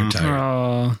 tired. They're tired.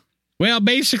 Oh, Well,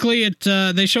 basically,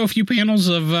 they show a few panels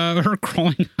of her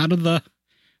crawling out of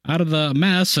the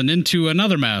mess and into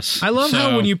another mess. I love how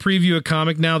So- when you preview a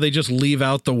comic now, they just leave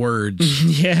out the words.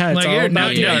 yeah, it's Like, all here, about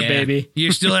no, the art, yeah. baby.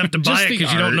 You still have to buy Just it the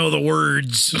because you don't art. know the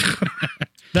words.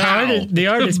 The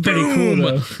art is pretty cool Boom.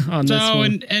 though on this So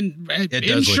one. and It in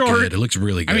does look short, good. It looks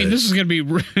really good. I mean, this is going to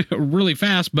be really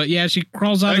fast, but yeah, she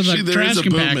crawls out Actually, of the there trash is a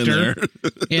boom in compactor there.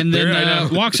 and then There, I know.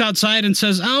 walks outside and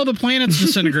says, "Oh, the planet's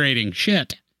disintegrating."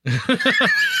 Shit.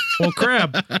 Well,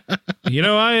 crap. You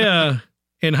know, I,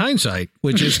 in hindsight,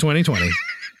 which is 2020,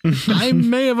 I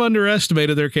may have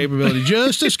underestimated their capability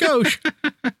just a skosh.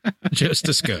 Just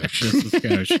a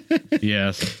skosh.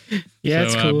 Yes. Yeah, so,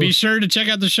 it's cool. be sure to check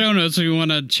out the show notes if you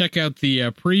want to check out the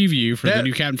preview for the That-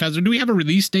 new Captain Phasma. Do we have a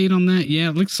release date on that? Yeah,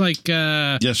 it looks like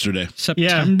Yesterday.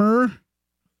 September.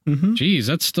 Mhm. Geez,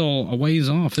 that's still a ways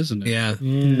off, isn't it? Yeah.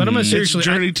 Yeah. But I'm gonna It's seriously.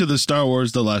 Journey to the Star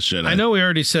Wars: The Last Jedi. I know we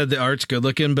already said the art's good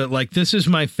looking, but like this is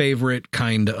my favorite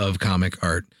kind of comic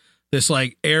art. This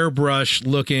like airbrush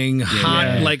looking,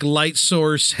 hot, Yeah. like light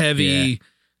source heavy.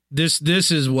 This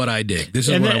is what I dig. This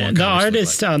is And what I want. the comics to look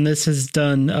artist on this has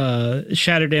done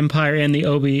Shattered Empire and the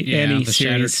Annie the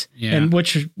series, Shattered- yeah. and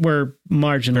which were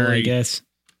marginal, I Very- guess.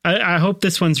 I hope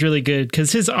this one's really good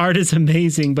because his art is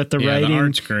amazing, but the Yeah, the writing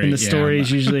art's great, and the yeah, story is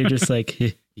but- usually just like,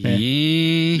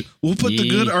 Yeah. We'll put the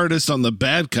good artist on the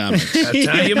bad comics. That's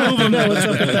how you move them. No, what's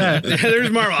up with that? There's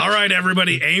Marvel. All right,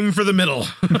 everybody, aim for the middle.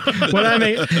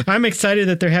 Well, I'm excited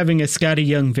that they're having a Scotty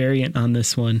Young variant on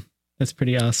this one. That's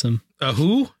pretty awesome.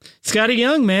 Who? Scotty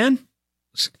Young, man.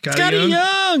 Scotty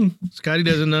Young. Scotty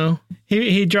doesn't know.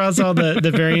 He draws all the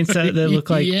variants that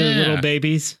look like the Yeah. little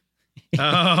babies.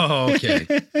 Oh, okay.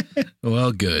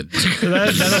 Well, good. So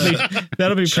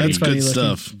that'll be pretty That's funny good looking.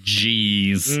 stuff.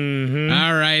 Jeez. Mhm.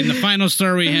 All right. And the final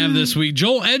story we have this week,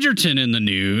 Joel Edgerton in the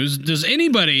news. Does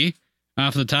anybody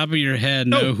off the top of your head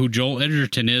know who Joel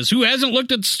Edgerton is? Who hasn't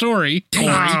looked at the story?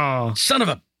 Oh. Son of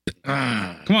a.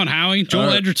 Come on, Howie. Joel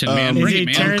Edgerton, man. is Bring he it,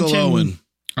 man. Terrence- Uncle Owen.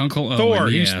 Uncle Thor.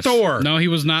 Owen, He's yes. Thor. No, he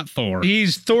was not Thor.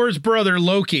 He's Thor's brother,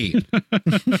 Loki.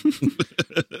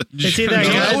 Is he that Now,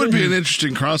 that guy? would be an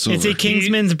interesting crossover. Is he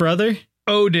Kingsman's brother?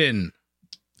 Odin.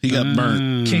 He got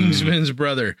burnt. Kingsman's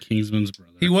brother. Kingsman's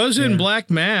brother. He was in Black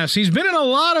Mass. He's been in a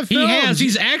lot of He films. has.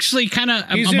 He's actually kind of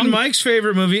He's in Mike's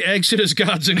favorite movie, Exodus: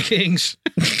 Gods and Kings.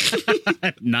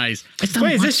 nice. I still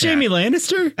Wait, is watch this that. Jamie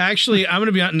Lannister? Actually, I'm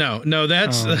gonna be on. No,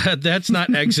 that's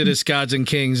not Exodus: Gods and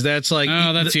Kings. That's like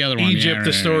Oh, that's the other one. Egypt, Yeah, the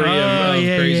right, story Oh, of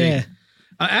yeah, Crazy. yeah.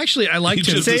 Actually, I liked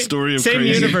him. Egypt, the story of Same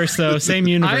Crazy. universe, though. Same I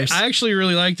universe. actually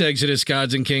really liked Exodus: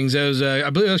 Gods and Kings. That was, I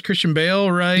believe that was Christian Bale,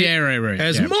 right? Yeah, right.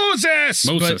 As yeah. Moses.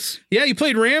 Moses. But, yeah, he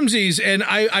played Ramses, and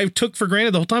I took for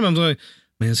granted the whole time. I was like,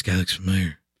 man, this guy looks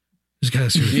familiar. This guy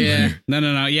looks really Yeah.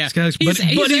 familiar. No. Yeah. This guy looks, but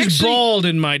he's actually- bald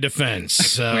in my defense.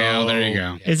 So. Well, there you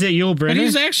go. Is it Yul But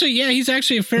Brynner? he's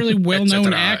actually a fairly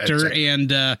well-known Et cetera, actor,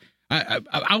 and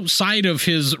outside of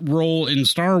his role in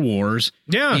Star Wars,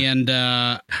 Yeah. and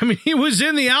I mean, he was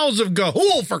in the Owls of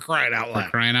Ga'Hoole for crying out loud.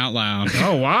 crying out loud.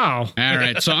 Oh, wow. All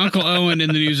right, so Uncle Owen in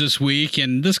the news this week,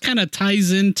 and this kind of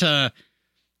ties into.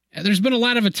 There's been a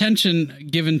lot of attention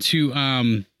given to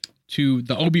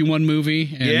the Obi-Wan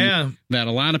movie, and Yeah. that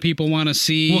a lot of people want to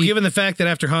see. Well, given the fact that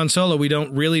after Han Solo, we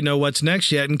don't really know what's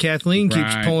next yet, and Kathleen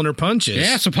keeps Right. pulling her punches.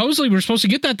 yeah, supposedly we're supposed to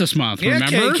get that this month. Yeah,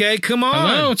 Remember? KK, come on.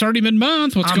 Hello, it's already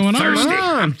mid-month. What's going thirsty.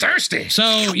 on? I'm thirsty.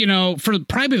 So, for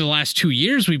probably the last 2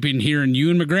 years, we've been hearing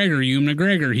Ewan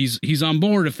McGregor. He's on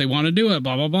board if they want to do it,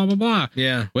 blah, blah, blah, blah, blah.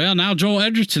 Yeah. Well, now Joel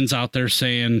Edgerton's out there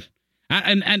saying,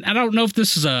 and I don't know if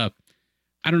this is a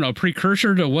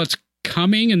precursor to what's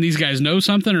coming and these guys know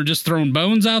something or just throwing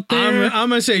bones out there. I'm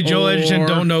going to say Joel Edgerton Or-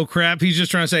 don't know crap. He's just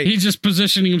trying to say, He's just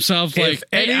positioning himself like, if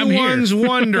hey, I'm here. anyone's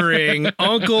wondering,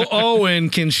 Uncle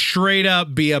Owen can straight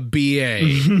up be a BA.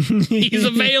 He's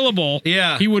available.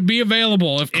 Yeah. He would be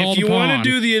available if called If you upon. want to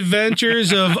do the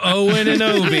adventures of Owen and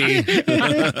Obi,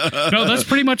 No, that's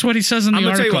pretty much what he says in the I'm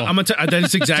gonna tell you article. what. That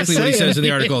is exactly what he saying. says in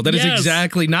the article. That is Yes.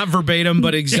 exactly not verbatim,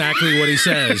 but exactly what he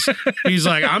says. He's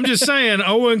like, I'm just saying,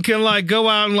 Owen can like go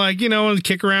out and and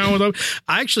kick around with Obi.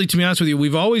 Actually, to be honest with you,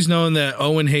 we've always known that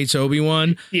Owen hates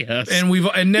Obi-Wan. Yes. And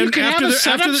then You can after have a the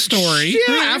setup story.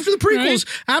 yeah, Right, after the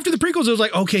prequels, it was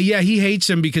like, okay, yeah, he hates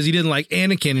him because he didn't like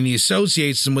Anakin and he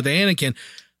associates him with Anakin.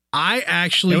 I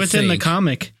actually It was in the think-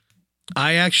 comic.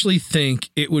 I actually think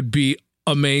it would be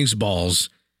amazeballs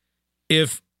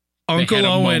if Uncle had a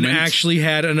Owen moment. actually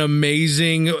had an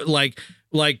amazing, like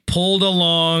pulled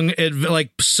along,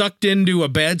 like sucked into a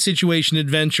bad situation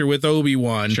adventure with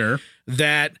Obi-Wan. Sure.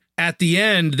 That at the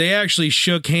end they actually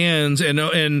shook hands, and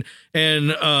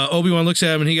Obi-Wan looks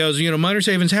at him and he goes, minor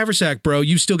savings haversack, bro.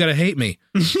 You still got to hate me.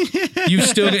 You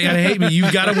still got to hate me.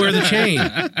 You got to wear the chain,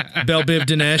 Bell Biv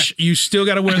Dinesh. You still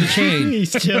got to wear the chain. You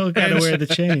still got to wear the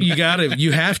chain. You got to.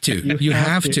 You have to. You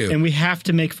have to. And we have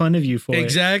to make fun of you for it.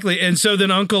 Exactly. And so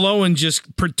then Uncle Owen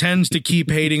just pretends to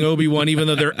keep hating Obi-Wan, even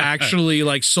though they're actually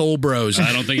like soul bros.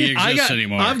 I don't think he exists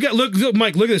anymore. I've got look,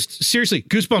 Mike, look at this. Seriously,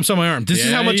 goosebumps on my arm. This is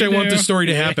Yeah, how much you I want do. this story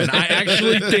to happen. I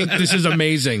actually think this is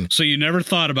amazing. So you never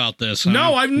thought about this? Huh?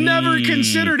 No, I've never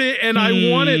considered it, and I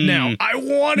want it now. I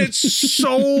want it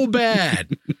so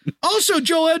bad. Also,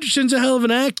 Joel Edgerton's a hell of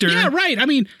an actor. Yeah, right. I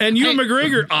mean, And Ewan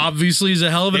McGregor obviously is a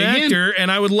hell of an Again. actor,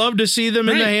 and I would love to see them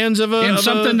in the Right. hands of a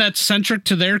something that's centric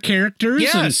to their characters.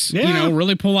 Yes, and, yeah.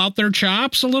 really pull out their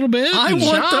chops a little bit. I and-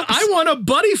 want a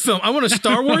buddy film. I want a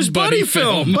Star Wars buddy Buddy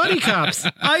film. film. Buddy cops.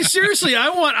 I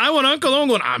want Uncle Owen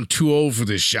going, I'm too old for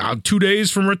this shit. I'm 2 days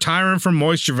from retiring from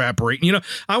moisture evaporating.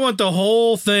 I want the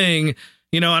whole thing,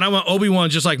 and I want Obi-Wan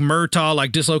just like Murtaugh,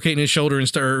 like dislocating his shoulder and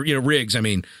stuff, or, Riggs,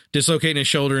 dislocating his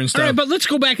shoulder and stuff. All right, but let's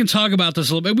go back and talk about this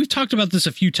a little bit. We've talked about this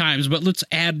a few times, but let's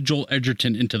add Joel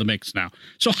Edgerton into the mix now.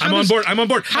 So I'm on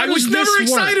board. how I was does never this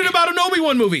excited work? about an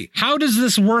Obi-Wan movie. How does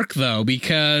this work though?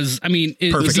 Because Perfect.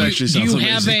 This actually do you sounds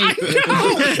have amazing.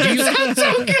 That's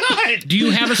so good. do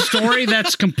you have a story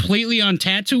that's completely on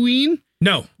Tatooine,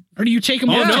 No. or do you take them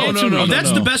Oh, off no, Tatooine? no,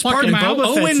 That's the best Pluck part. them out.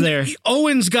 Boba Fett's there.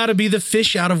 Owen's got to be the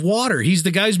fish out of water. He's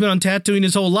the guy who's been on Tatooine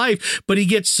his whole life, but he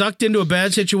gets sucked into a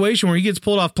bad situation where he gets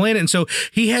pulled off planet, and so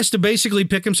he has to basically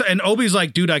pick himself. And Obi's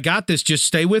like, "Dude, I got this. Just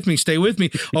stay with me. Stay with me."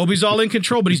 Obi's all in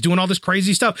control, but he's doing all this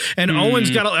crazy stuff. And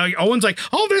Owen's like,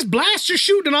 "Oh, this blaster's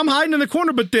shooting, and I'm hiding in the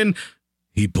corner." But then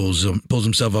he pulls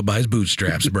himself up by his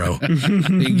bootstraps, bro.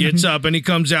 He gets up and he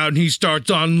comes out and he starts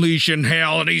unleashing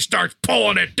hell, and he starts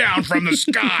pulling it down from the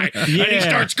sky, and he Yeah.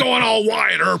 starts going all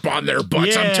Wyatt Earp on their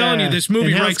butts. I'm Yeah. telling you, this movie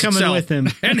And hell's writes coming itself. with him.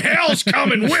 And hell's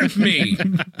coming with me.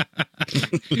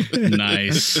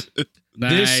 Nice.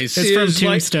 Nice. It's from is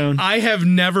Tombstone. I have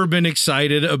never been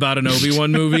excited about an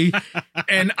Obi-Wan movie,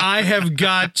 and I have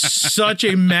got such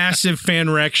a massive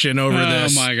fanrection over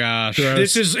this. Oh my gosh.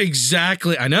 This is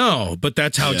exactly, I know, but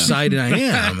that's how excited I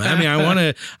am. I mean, I want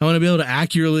to be able to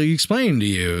accurately explain to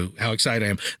you how excited I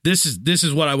am. This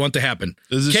is what I want to happen.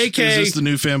 Is this the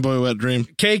new fanboy wet dream?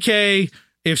 KK,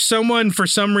 if someone for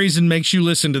some reason makes you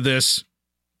listen to this,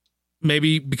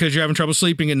 maybe because you're having trouble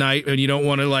sleeping at night and you don't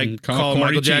want to like call Corey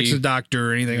Michael G. Jackson's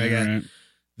doctor or anything like that, Right.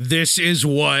 this is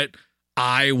what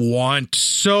I want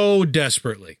so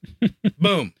desperately.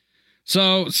 Boom.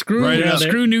 So screw Right up.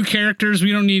 new characters.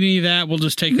 We don't need any of that. We'll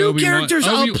just take New Obi-Wan. characters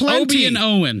aplenty. Obi and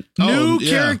Owen. New yeah.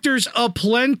 characters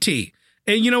aplenty.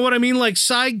 And you know what I mean? Like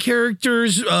side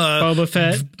characters, Boba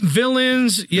Fett.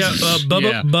 villains. Yeah,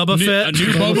 Bubba New- Fett. A new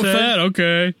Boba Fett.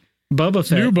 Okay. Boba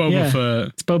Fett. New Boba Yeah. Fett.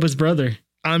 It's Boba's brother.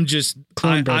 I'm just,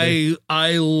 Clone brother.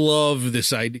 I love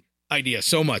this idea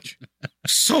so much.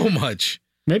 So much.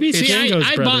 Maybe it's See, Django's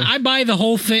I brother. buy the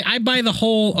whole thing. I buy the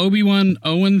whole Obi-Wan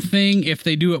Owen thing if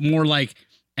they do it more like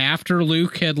after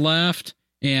Luke had left,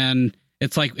 and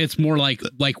it's more like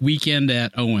Weekend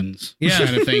at Owens,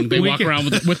 kind of thing. They walk Weekend- around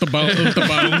with the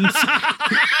bones.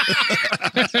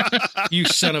 You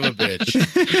son of a bitch.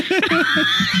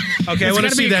 Okay, I It's want to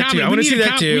gotta see be a that comedy. too. I want to see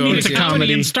that too. I We wanna need see a that.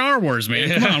 comedy in Star Wars, man.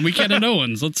 Come on, Weekend at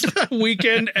Owens. Let's.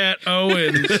 Weekend at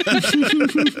Owens.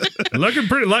 Looking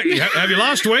pretty. Have you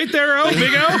lost weight there,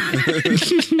 Big O?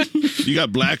 You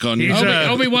got black on you. He's,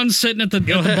 Obi-Wan's sitting at the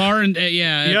bar, and You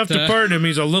have to pardon him.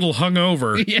 He's a little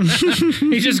hungover. Yeah.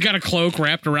 He's just got a cloak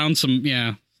wrapped around some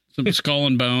skull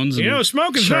and bones. You and- know,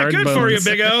 smoking's not Charred good for you, bones.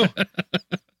 Big O.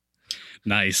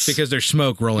 nice. Because there's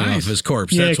smoke rolling off his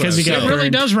corpse. Yeah, That's what 'cause he I was got it saying. really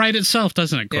burned. does write itself,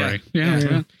 doesn't it, Corey? Yeah.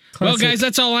 Well, Classic. guys,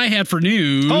 that's all I had for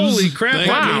news. Holy crap. Thank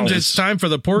That you. means it's time for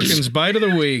the Porkins Bite of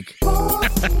the Week.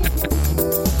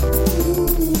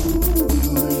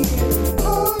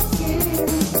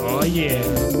 Oh, yeah.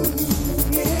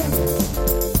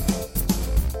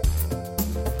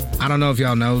 I don't know if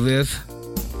y'all know this,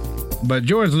 but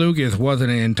George Lucas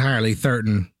wasn't entirely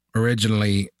certain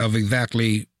originally of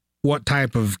exactly what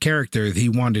type of character he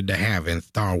wanted to have in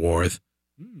Star Wars.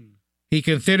 He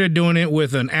considered doing it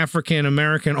with an African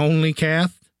American only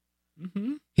cast.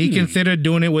 He considered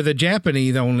doing it with a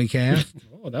Japanese only cast.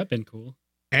 Oh, that'd been cool.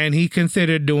 And he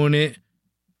considered doing it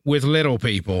with little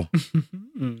people.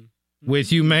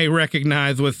 which you may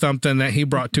recognize with something that he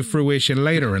brought to fruition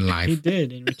later in He life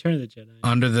did in Return of the Jedi.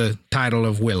 under the title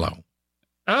of Willow.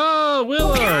 Oh,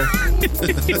 Willow.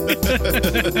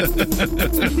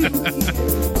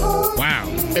 Wow.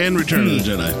 And Return of the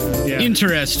Jedi. Yeah.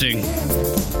 Interesting.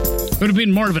 Would have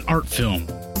been more of an art film,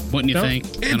 wouldn't you Nope. think?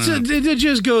 I don't know. It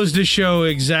just goes to show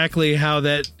exactly how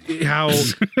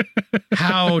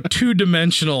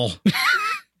two-dimensional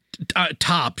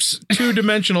tops,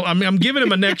 two-dimensional. I'm giving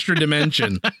him an extra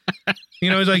dimension. You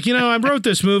know, he's like, I wrote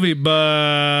this movie,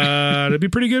 but it'd be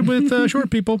pretty good with short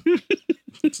people.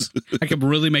 I could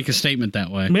really make a statement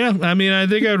that way. Yeah, I mean, I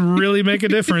think I'd really make a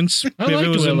difference if it liked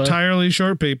was Willow. entirely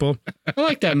short people. I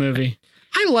like that movie.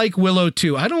 I like Willow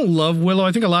too. I don't love Willow.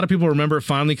 I think a lot of people remember it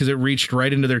fondly because it reached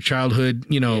right into their childhood,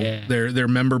 Yeah. their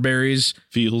member berries.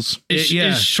 Feels.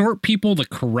 Is short people the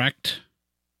correct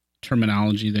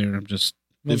terminology there? I'm just...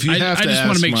 If you have I to just want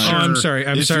ask, to make Mike, sure. I'm sorry.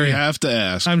 if you have to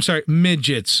ask, I'm sorry.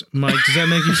 Midgets, Mike. Does that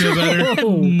make you feel better?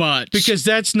 Much. Because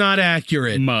that's not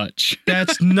accurate. much.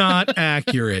 That's not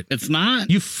accurate. It's not.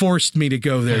 You forced me to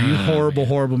go there. You horrible,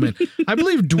 horrible man. I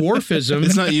believe dwarfism.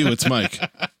 it's not you, it's Mike.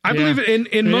 I believe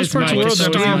in most is parts of the Mike. world. It's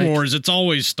I Star believe, Wars. It's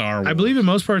always Star Wars. I believe in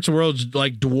most parts of the world,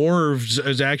 like dwarves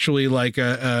is actually like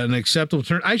an acceptable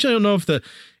term. I actually don't know if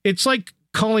it's like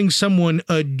calling someone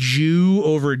a Jew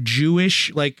over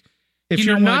Jewish. Like if You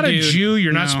know you're what, not a dude? Jew,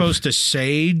 you're not No. supposed to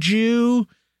say Jew.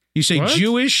 You say What?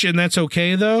 Jewish, and that's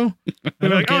okay though. They're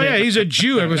like, oh get yeah, it. he's a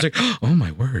Jew. Everyone's like, oh my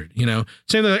word, Same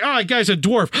thing like, oh, that guy's a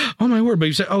dwarf. Oh my word, but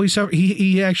you say, oh,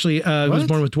 he actually was What?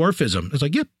 born with dwarfism. It's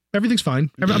like, yep, everything's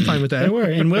fine. I'm fine with They that. were.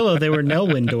 In Willow, they were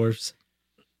Nelwyn dwarves.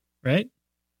 Right?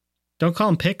 Don't call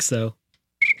them pics, though.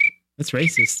 That's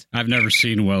racist. I've never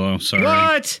seen Willow. Sorry.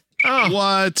 What? Oh,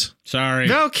 What? Sorry.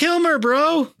 Val Kilmer,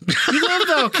 bro. You love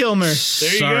Val Kilmer.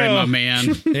 Sorry, go. my man.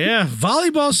 Yeah,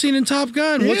 volleyball scene in Top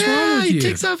Gun. What's wrong with he you?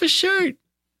 takes off his shirt.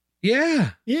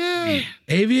 Yeah, Yeah.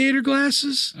 aviator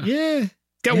glasses. Yeah.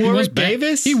 Got He was Warwick Bat-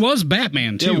 Davis. He was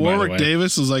Batman too. Yeah, by the Warwick way.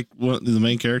 Davis was like the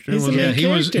main character. He's the wasn't Yeah, main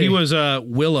he was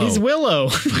Willow. He's Willow.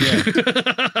 he?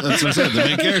 That's what I said, the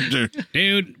main character.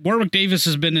 Dude, Warwick Davis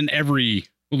has been in every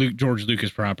George Lucas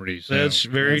property. So. That's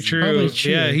very That's true. probably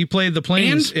true. Yeah, he played the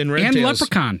planes in Red and Tails.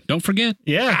 Leprechaun. Don't forget.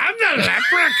 Yeah. I'm the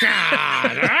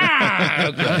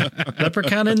leprechaun.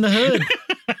 Leprechaun in the hood.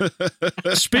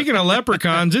 Speaking of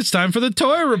leprechauns, it's time for the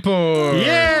toy report.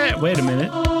 Yeah. Wait a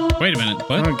minute. Wait a minute.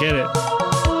 I What? don't get it.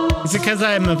 Is it because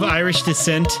I'm of Irish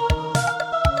descent?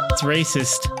 It's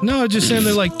racist. No, just saying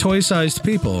they're like toy-sized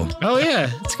people. Oh, yeah.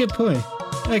 That's a good point.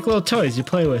 Like little toys you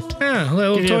play with. Yeah,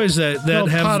 little Give you a toys that little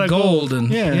pot have of gold, gold.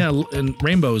 and Yeah. and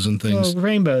rainbows and things. Little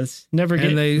rainbows. Never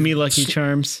get they me Lucky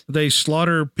Charms. They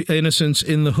slaughter innocents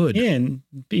in the hood. Yeah, and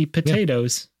eat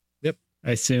potatoes. Yep.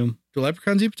 I assume. Do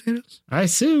leprechauns eat potatoes? I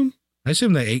assuum. I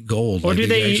assume they ate gold. Or like do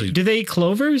they actually- eat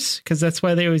clovers? Because that's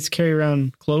why they always carry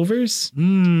around clovers.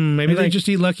 Maybe they like- just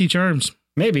eat Lucky Charms.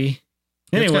 Maybe.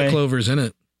 It's got Anyway, clovers in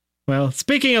it. well,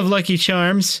 speaking of Lucky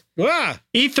Charms,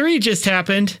 E3 just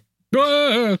happened.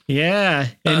 Ah! Yeah,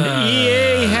 and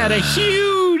EA had a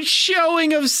huge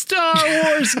showing of Star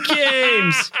Wars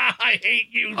games. I hate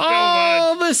you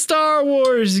All the Star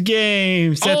Wars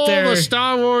games that All they're the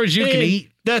Star Wars you can eat.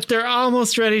 that they're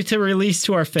almost ready to release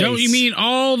to our face. Don't you mean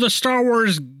all the Star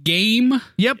Wars game?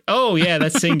 Yep. Oh yeah,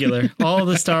 that's singular. All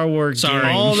the Star Wars. Sorry.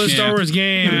 games. All the Yeah. Star Wars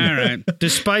game. All right.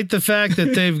 Despite the fact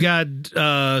that they've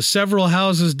got several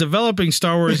houses developing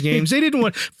Star Wars games, they didn't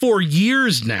want, for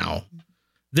years now,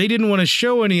 they didn't want to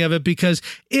show any of it because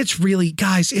it's really,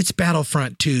 guys, it's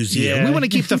Battlefront 2's year. Yeah. We want to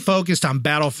keep the focus on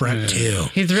Battlefront 2.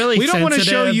 He's really. We don't want to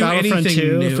show sensitive you about Battlefront anything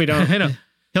 2 new. if we don't. I know.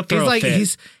 He'll throw He's a like,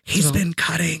 fit. he's been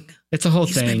cutting. It's a whole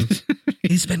He's thing.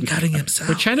 He's been cutting himself.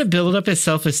 We're trying to build up his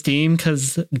self-esteem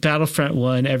because Battlefront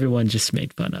 1, everyone just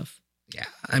made fun of. Yeah.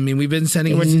 I mean, we've been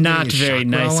sending We're him not his very chakra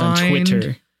nice on aligned.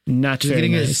 Twitter. Not He's very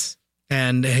getting nice. his-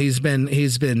 And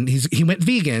he went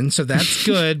vegan, so that's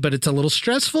good, but it's a little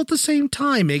stressful at the same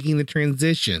time making the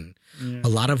transition. Yeah. A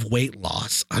lot of weight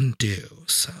loss undue.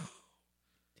 So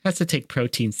Has to take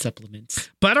protein supplements.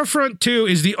 Battlefront 2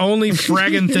 is the only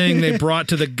fragging thing they brought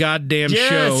to the goddamn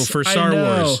show for I Star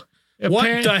know. Wars. What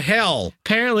Appar- the hell?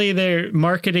 Apparently, they're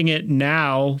marketing it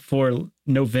now for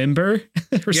November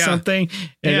or Yeah. something.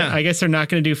 And Yeah. I guess they're not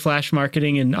going to do flash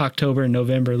marketing in October and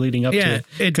November leading up to Yeah, it.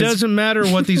 it 'Cause- doesn't matter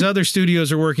what these other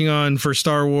studios are working on for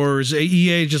Star Wars.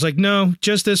 EA just like, no,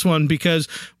 just this one because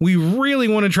we really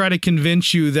want to try to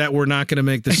convince you that we're not going to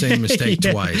make the same mistake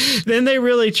Yeah. twice. Then they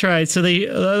really tried. So they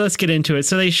let's get into it.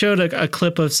 So they showed a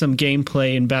clip of some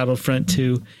gameplay in Battlefront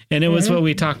 2, and it was what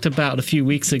we talked about a few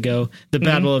weeks ago, the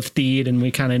Battle of Theed, and we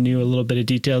kind of knew a little bit of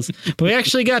details, but we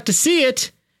actually got to see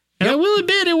it. And I will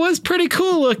admit, it was pretty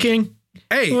cool looking.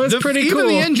 Hey, It was pretty even cool.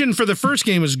 the engine for the first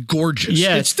game is gorgeous.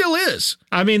 Yes. It still is.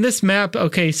 I mean, this map,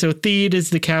 okay, so Theed is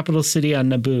the capital city on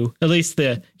Naboo, at least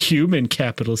the human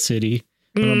capital city.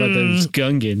 I don't know about those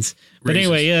Gungans. But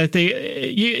anyway, yeah,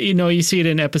 you see it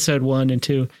in episode 1 and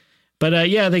 2. But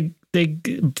yeah, they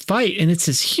fight, and it's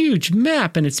this huge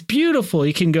map, and it's beautiful.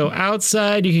 You can go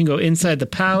outside, you can go inside the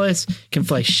palace, you can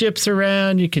fly ships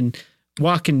around, you can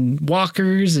walk in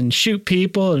walkers and shoot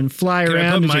people and fly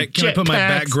around. Can I put my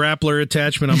back grappler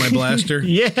attachment on my blaster?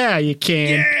 Yeah, you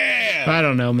can. Yeah. I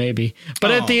don't know, maybe. But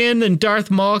at the end, then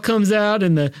Darth Maul comes out,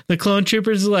 and the clone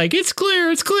troopers are like, it's clear.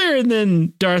 And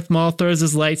then Darth Maul throws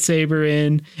his lightsaber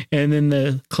in, and then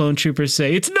the clone troopers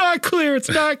say, it's not clear.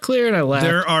 And I laughed.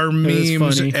 There are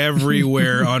memes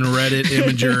everywhere on Reddit,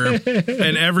 Imager,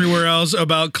 and everywhere else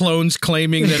about clones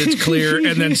claiming that it's clear,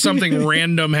 and then something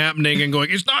random happening and going,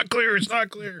 it's not clear.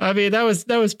 I mean, that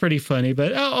was pretty funny.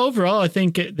 But overall, I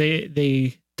think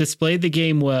they displayed the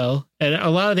game well, and a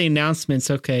lot of the announcements.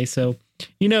 Okay, so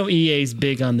EA's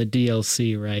big on the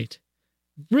DLC, right?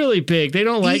 Really big. They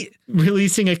don't like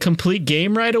releasing a complete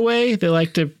game right away. They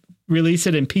like to release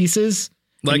it in pieces.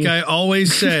 Like I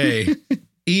always say,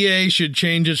 EA should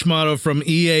change its motto from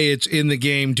EA it's in the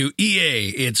game to EA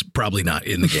it's probably not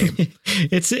in the game.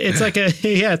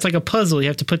 It's like a puzzle you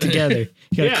have to put together.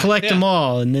 You got to collect them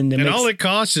all, and then all it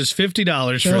costs is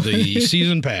 $50 for the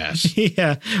season pass.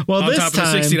 Yeah, well, on this top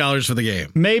time of the $60 for the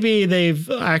game. Maybe they've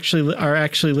are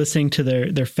actually listening to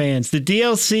their fans. The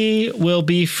DLC will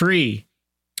be free.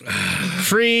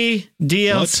 Free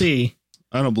DLC. What?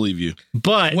 I don't believe you.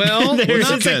 But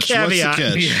there's a caveat.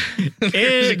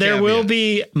 There will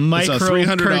be micro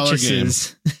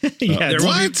purchases.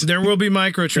 There will be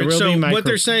micro trades. So what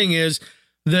they're saying is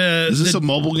is this a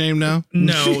mobile game now?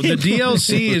 No, the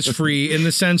DLC is free in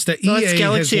the sense that EA it's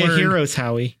Galaxy has of Heroes,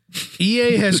 Howie.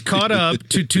 EA has caught up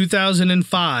to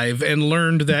 2005 and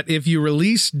learned that if you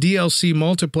release DLC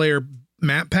multiplayer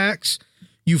map packs,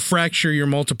 you fracture your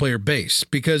multiplayer base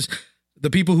because the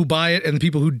people who buy it and the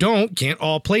people who don't can't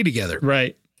all play together.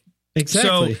 Right.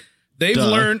 Exactly. So they've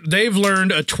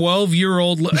learned a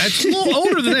 12-year-old, that's a little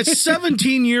older than that,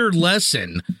 17-year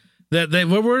lesson that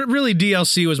really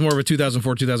DLC was more of a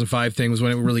 2004, 2005 thing was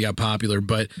when it really got popular.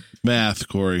 But math,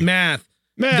 Corey. Math.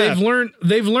 They've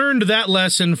learned that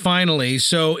lesson finally.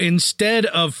 So instead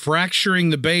of fracturing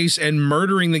the base and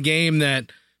murdering the game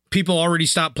that people already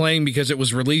stopped playing because it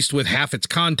was released with half its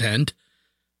content,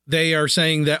 they are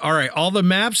saying that, all right, all the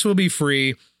maps will be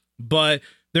free, but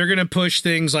they're going to push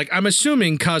things like, I'm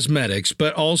assuming cosmetics,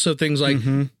 but also things like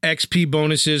XP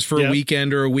bonuses for a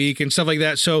weekend or a week and stuff like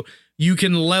that. So you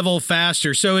can level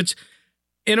faster. So it's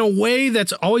in a way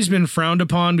that's always been frowned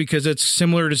upon because it's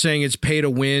similar to saying it's pay to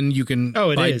win. You can,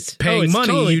 paying money,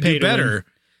 totally you do better.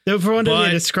 For what they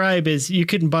describe is you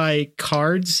can buy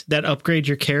cards that upgrade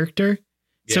your character.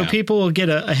 Yeah. So people will get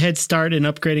a head start in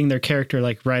upgrading their character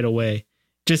like right away.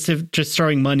 Just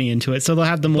throwing money into it. So they'll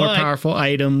have the more powerful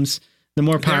items, the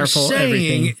more powerful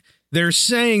everything. They're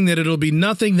saying that it'll be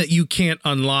nothing that you can't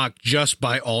unlock just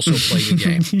by also playing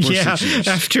the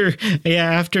game.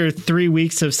 After 3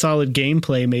 weeks of solid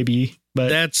gameplay, maybe. But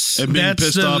that's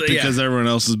pissed off because everyone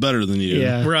else is better than you.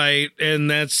 Yeah. Right. And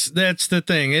that's the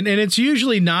thing. And it's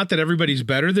usually not that everybody's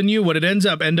better than you. What it ends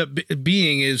up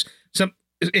being is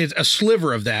a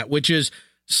sliver of that, which is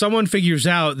someone figures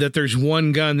out that there's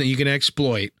one gun that you can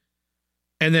exploit,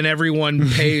 and then everyone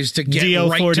pays to get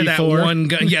right to that one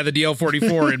gun. Yeah, the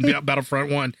DL-44 in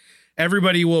Battlefront 1.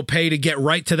 Everybody will pay to get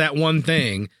right to that one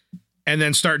thing and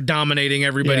then start dominating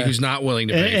everybody who's not willing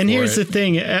to pay. And here's the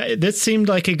thing. This seemed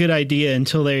like a good idea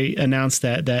until they announced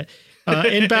that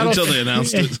in until they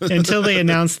announced it. Until they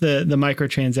announced the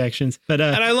microtransactions. But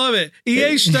and I love it.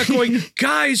 EA's stuck going,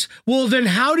 guys, well, then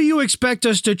how do you expect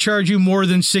us to charge you more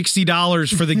than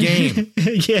 $60 for the game?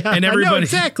 And everybody, I know,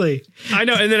 exactly. I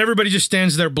know. And then everybody just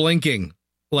stands there blinking.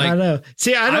 Like, I know.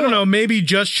 See, I don't know. Maybe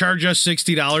just charge us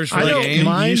 $60 for the game.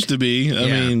 It used to be. I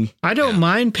mean, I don't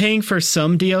mind paying for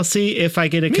some DLC if I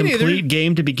get a complete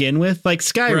game to begin with, like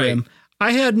Skyrim. Right.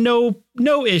 I had no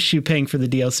issue paying for the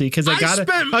DLC because I got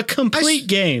a complete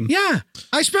game. Yeah.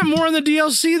 I spent more on the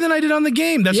DLC than I did on the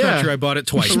game. That's not true. I bought it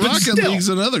twice. Rocket League's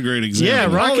another great example.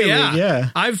 Yeah, Rocket League,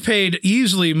 yeah. I've paid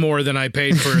easily more than I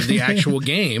paid for the actual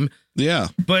game. Yeah.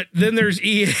 But then there's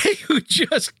EA who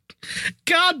just,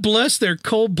 God bless their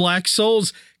cold black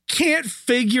souls, can't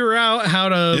figure out how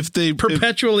to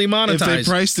perpetually monetize. If they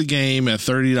price the game at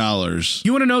 $30.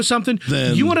 You want to know something?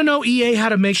 You want to know EA how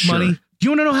to make money? You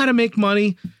want to know how to make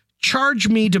money? Charge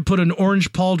me to put an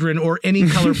orange pauldron or any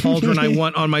color pauldron I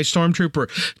want on my stormtrooper.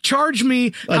 Charge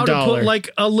me how to put like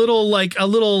a little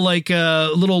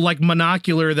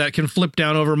monocular that can flip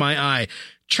down over my eye.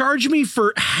 Charge me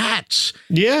for hats.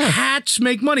 Yeah. Hats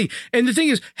make money. And the thing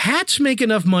is, hats make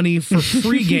enough money for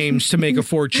free games to make a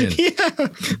fortune. Yeah.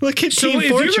 Look at So Team if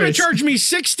Fortress. you're going to charge me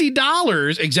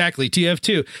 $60, exactly,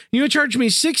 TF2, you're going to charge me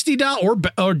 $60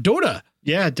 or Dota.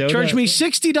 Yeah, Dota. Charge me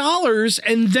 $60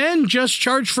 and then just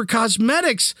charge for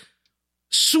cosmetics.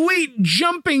 Sweet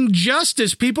jumping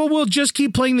justice. People will just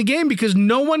keep playing the game because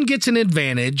no one gets an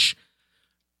advantage.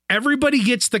 Everybody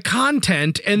gets the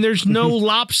content and there's no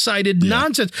lopsided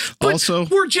nonsense. But Also,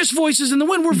 we're just voices in the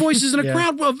wind. We're voices in a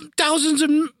crowd of thousands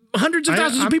and hundreds of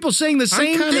thousands of people saying the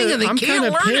same thing and they can't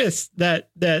learn it. Pissed that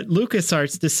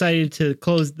LucasArts decided to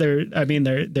close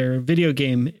their video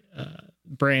game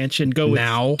branch and go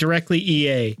with directly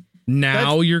EA.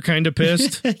 Now you're kind of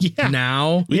pissed. Yeah.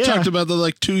 Now we talked about that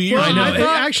like 2 years I ago. know.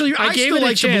 Actually, I gave it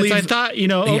a chance. I thought,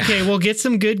 okay, we'll get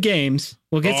some good games.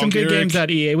 We'll get some good games out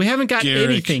of EA. We haven't got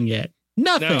anything yet.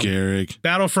 Nothing. Garrick.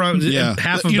 Battlefront. Yeah.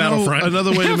 Half of Battlefront.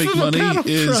 Another way to make money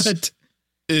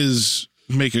is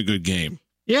make a good game.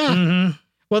 Yeah. Mm-hmm.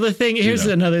 Well, here's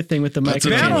another thing with the microtransactions.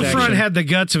 Battlefront had the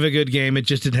guts of a good game. It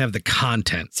just didn't have the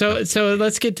content. So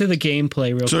let's get to the gameplay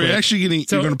real quick. So you're actually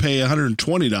you're going to pay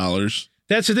 $120.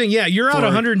 That's the thing. Yeah. You're out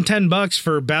 $110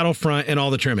 for Battlefront and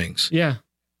all the trimmings. Yeah.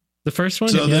 The first one?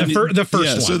 So the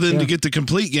first one. So then to get the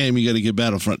complete game, you got to get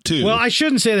Battlefront 2. Well, I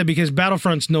shouldn't say that because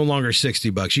Battlefront's no longer $60.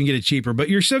 You can get it cheaper, but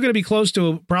you're still going to be close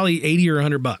to probably $80 or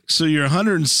 $100. So you're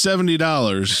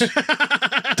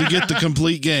 $170 to get the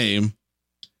complete game.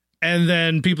 And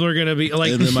then people are going to be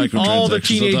like all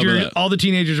the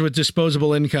teenagers with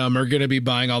disposable income are going to be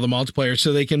buying all the multiplayer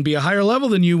so they can be a higher level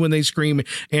than you when they scream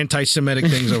anti-Semitic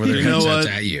things over their headsets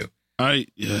at you.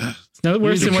 It's no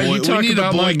worse than what you talk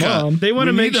about my mom. They want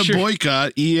to make sure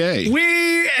boycott EA.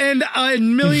 We and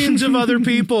millions of other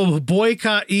people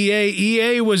boycott EA.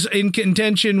 EA was in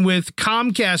contention with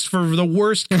Comcast for the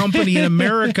worst company in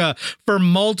America for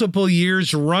multiple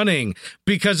years running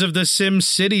because of the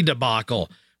SimCity debacle,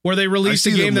 where they released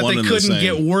a game that they couldn't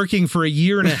get working for a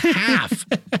year and a half.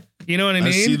 You know what I mean?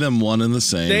 I see them one and the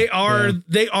same. They are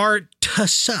to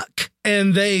suck,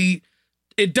 and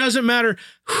it doesn't matter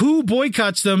who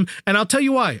boycotts them. And I'll tell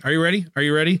you why. Are you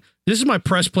ready? This is my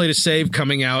press play to save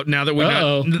coming out now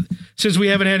that since we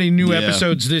haven't had any new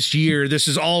episodes this year. This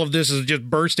is just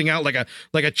bursting out like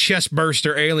a chest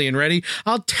burster alien. Ready?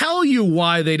 I'll tell you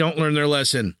why they don't learn their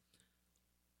lesson.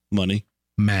 Money.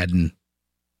 Madden.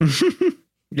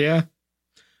 Yeah.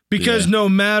 Because no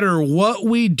matter what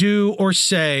we do or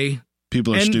say,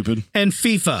 people are stupid. And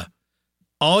FIFA,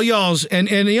 all y'all's, and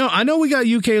I know we got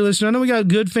UK listeners. I know we got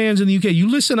good fans in the UK. You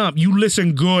listen up. You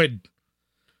listen good.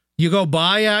 You go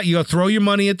you go throw your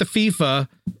money at the FIFA,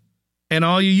 and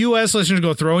all you US listeners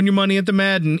go throwing your money at the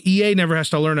Madden. EA never has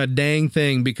to learn a dang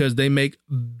thing because they make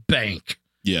bank.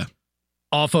 Yeah.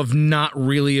 Off of not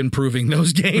really improving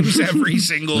those games every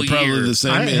single year. Probably the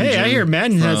same. I hear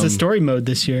Madden has a story mode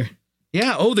this year.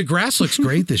 Yeah. Oh, the grass looks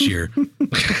great this year.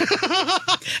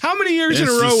 How many years in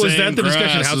a row was that the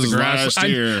discussion? How's the grass?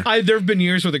 There have been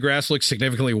years where the grass looks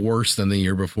significantly worse than the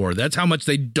year before. That's how much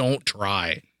they don't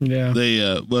try. Yeah. They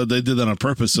did that on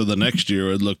purpose so the next year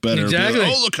would look better. Exactly.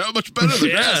 Like, look how much better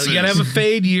the grass is. You got to have a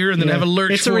fade year and then have a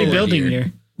lurch. It's a rebuilding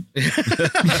year.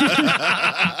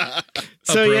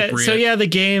 So the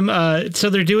game. So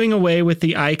they're doing away with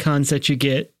the icons that you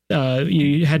get.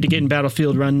 You had to get in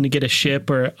Battlefield Run to get a ship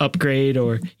or upgrade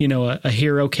or a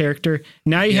hero character.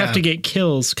 Now you have to get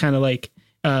kills, kind of like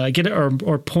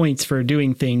or points for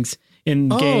doing things in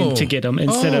game to get them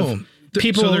instead of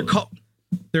people. So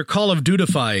they're Call of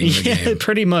Duty-fying the game.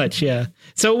 Pretty much, yeah.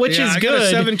 So which is good. I got a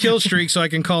 7 kill streak, so I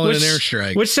can call it an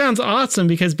airstrike. Which sounds awesome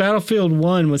because Battlefield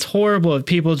 1 was horrible of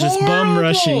people just bum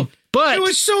rushing. But it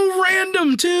was so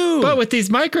random too. But with these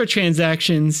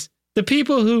microtransactions, the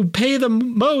people who pay the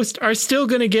most are still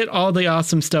going to get all the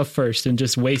awesome stuff first and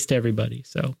just waste everybody.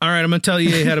 So, all right, I'm going to tell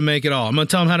you how to make it all. I'm going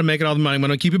to tell them how to make it all the money. I'm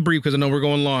going to keep it brief because I know we're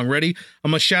going long. Ready?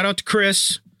 I'm going to shout out to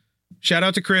Chris. Shout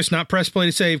out to Chris, not press play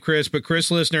to save Chris, but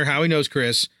Chris listener, how he knows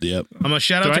Chris. Yep. I'm going to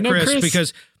shout out to Chris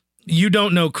because you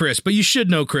don't know Chris, but you should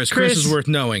know Chris. Chris is worth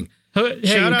knowing. Hey,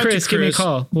 shout out Chris, to Chris, give me a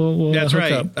call. We'll That's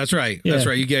right. Up. That's right. Yeah. That's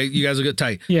right. You guys will get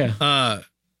tight. Yeah.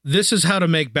 This is how to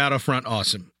make Battlefront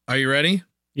awesome. Are you ready?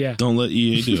 Yeah. Don't let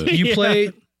EA do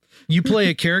it. You play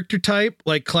a character type,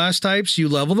 like class types, you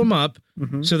level them up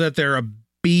so that they're a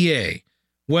BA.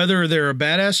 Whether they're a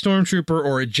badass stormtrooper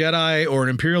or a Jedi or an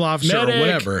Imperial officer or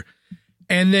whatever.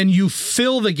 And then you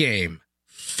fill the game.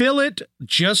 Fill it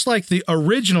just like the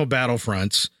original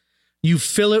Battlefronts. you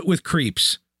fill it with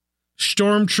creeps,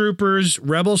 stormtroopers,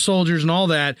 rebel soldiers, and all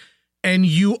that. And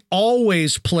you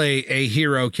always play a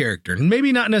hero character.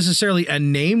 Maybe not necessarily a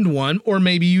named one, or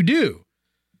maybe you do.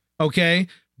 Okay?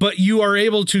 But you are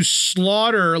able to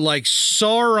slaughter like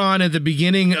Sauron at the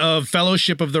beginning of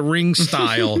Fellowship of the Ring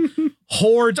style.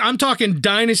 Hordes. I'm talking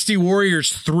Dynasty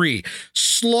Warriors 3.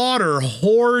 Slaughter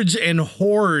hordes and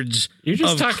hordes. You're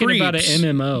just of talking creeps. about an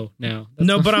MMO now.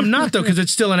 No, but I'm not though, because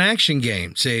it's still an action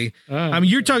game. See, I mean,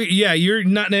 you're talking. Yeah, you're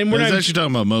not. And we're We're not actually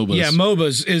talking about MOBAs. Yeah,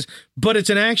 MOBAs is, but it's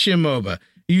an action MOBA.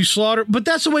 You slaughter, but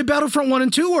that's the way Battlefront 1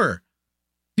 and 2 were.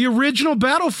 The original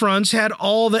Battlefronts had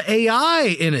all the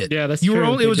AI in it. Yeah, that's you true. were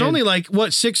only. It was They did. only like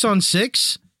what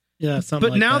 6-on-6. Yeah, something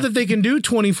But like now that they can do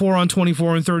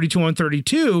 24-on-24 and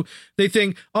 32-on-32, they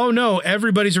think, oh no,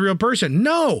 everybody's a real person.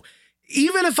 No,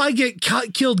 even if I get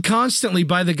killed constantly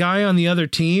by the guy on the other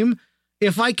team,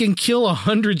 if I can kill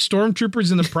 100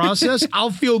 stormtroopers in the process, I'll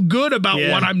feel good about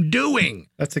what I'm doing.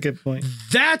 That's a good point.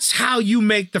 That's how you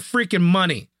make the freaking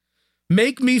money.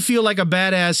 Make me feel like a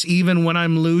badass even when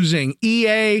I'm losing.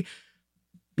 EA,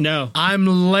 No, I'm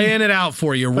laying it out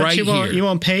for you but right you won't, here. You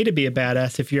won't pay to be a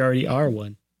badass if you already are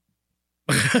one.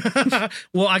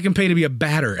 Well, I can pay to be a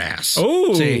batter ass.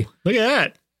 Oh, See? look at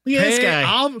that! Look at this Hey,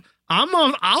 guy.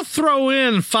 I'll throw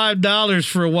in $5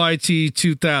 for a YT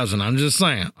 2000. I'm just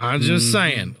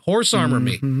saying. Horse armor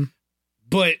me.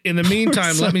 But in the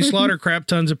meantime, let me slaughter crap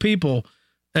tons of people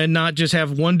and not just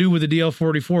have one dude with a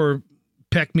DL-44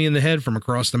 peck me in the head from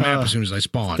across the map as soon as I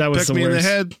spawn. That was Peck the me in worst. the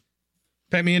head.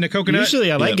 Peck me in the coconut.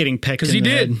 Usually, I like Yep. getting pecked 'Cause in he the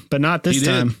did. head, but not this He did.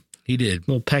 time. He did.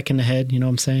 Little peck in the head. You know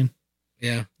what I'm saying?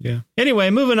 Yeah. Yeah. Anyway,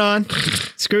 moving on.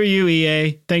 Screw you,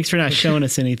 EA. Thanks for not showing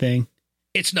us anything.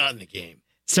 It's not in the game.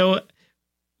 So,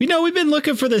 we've been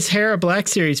looking for this Hera Black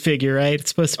Series figure, right? It's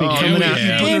supposed to be Oh, coming we out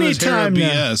have. anytime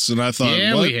now. BS, and I thought,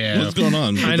 Yeah, what? we have. What's going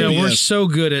on? I know. With the We're BS? so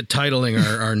good at titling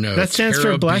our notes. That stands for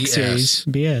Hera Black BS. Series.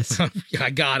 BS. I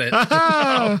got it.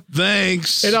 Ah!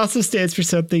 Thanks. It also stands for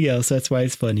something else. That's why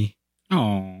it's funny.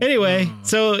 Oh, Anyway,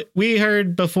 so we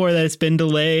heard before that it's been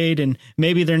delayed and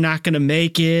maybe they're not going to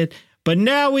make it. But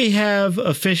now we have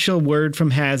official word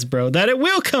from Hasbro that it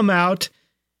will come out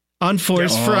on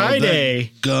Force Oh,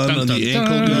 Friday. that gun Dun, on dun, the dun.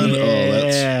 ankle gun. Yeah. Oh,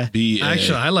 that's BS.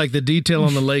 Actually, I like the detail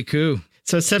on the Leiku.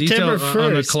 So September Detail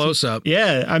on the 1st. close-up.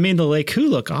 Yeah, I mean, the Leiku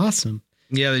look awesome.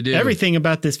 Yeah, they do. Everything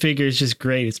about this figure is just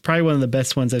great. It's probably one of the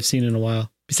best ones I've seen in a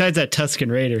while. Besides that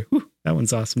Tusken Raider. Whew, that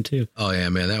one's awesome too. Oh, yeah,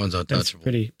 man. That one's That's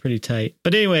untouchable. pretty tight.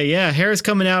 But anyway, yeah, Hera's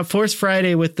coming out Force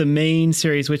Friday with the main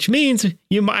series, which means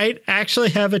you might actually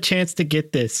have a chance to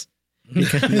get this.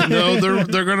 No,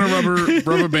 they're gonna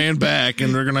rubber band back,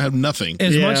 and they're gonna have nothing.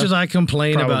 As Yeah, much as I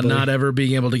complain about probably. not ever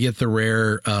being able to get the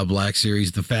rare Black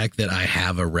Series, the fact that I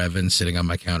have a Revan sitting on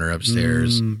my counter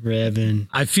upstairs, Revan.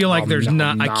 I feel like there's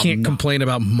I can't complain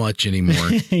about much anymore.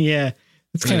 Yeah.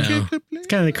 It's kind You of know? it's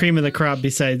kind of the cream of the crop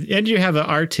besides, and you have an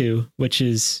R2, which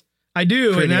is I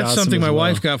do, Pretty and that's awesome something as my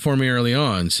well. wife got for me early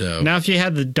on. So now if you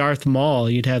had the Darth Maul,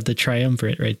 you'd have the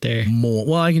Triumvirate right there. more.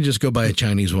 Well, I can just go buy a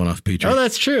Chinese one off Petrie. Oh,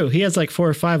 that's true. He has like 4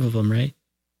 or 5 of them, right?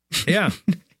 Yeah,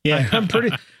 Yeah. I'm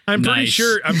pretty Nice.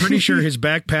 sure. I'm pretty sure his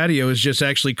back patio is just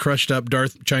actually crushed up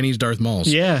Chinese Darth Mauls.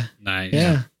 Yeah. nice.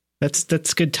 Yeah.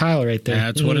 That's good tile right there.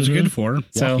 That's what it's good for.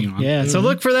 So, walking on. yeah. So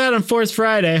look for that on Force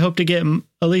Friday. I hope to get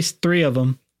at least 3 of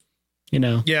them,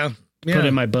 yeah. put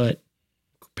in my butt,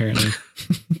 apparently.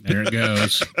 There it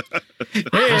goes.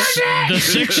 The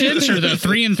 6 inch or the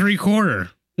 3 3/4?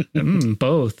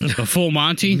 Both. The full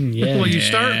Monty? Yeah. Well, you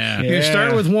start Yeah. you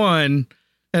start with one,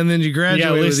 and then you You graduate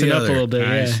gotta with loosen the up other. a little bit.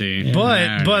 I Yeah. see.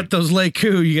 Yeah. But those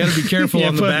Leiku, you got to be careful Yeah,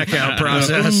 on the put- back out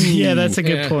process. Yeah, that's a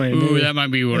good Yeah. point. Ooh, Maybe, that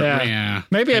might be what. Yeah. Yeah.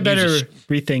 maybe I I'd better use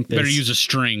rethink this. better use a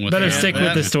string with Better that. stick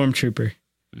with the Stormtrooper.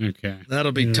 Okay.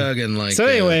 That'll be tugging like. So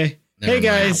anyway, never hey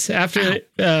guys, after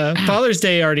Father's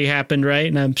Day already happened, right?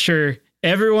 And I'm sure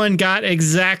everyone got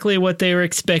exactly what they were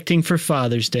expecting for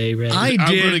Father's Day, right? I I'm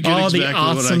gonna did. get all the exactly what I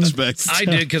awesome- expect. I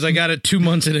did because I got it 2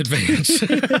 months in advance.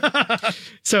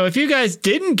 So if you guys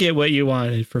didn't get what you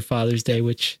wanted for Father's Day,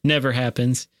 which never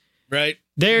happens, Right.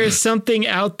 there's something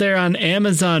out there on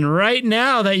Amazon right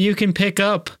now that you can pick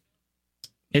up.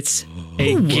 It's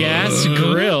a gas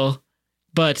grill,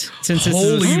 but since this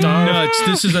Holy is a Star nuts!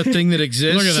 This is a thing that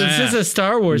exists. Look at Since that. this is a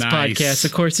Star Wars Nice. podcast,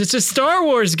 of course, it's a Star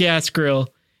Wars gas grill.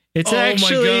 It's Oh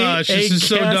actually my gosh! a This is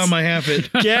so gas, dumb. I have it.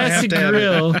 I gas have to have it.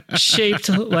 grill shaped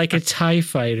like a TIE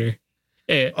fighter.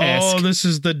 Oh, this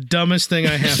is the dumbest thing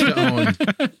I have to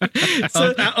own.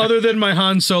 So- Other than my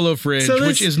Han Solo fridge, So this-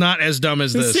 which is not as dumb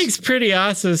as this this. thing's pretty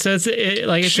awesome. So it's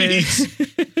like I said,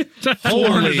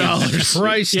 Holy $400.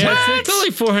 Christ! yeah, it's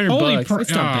only $400 Holy bucks. pr-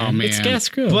 It's not oh, bad. It's man. gas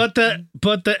grill. But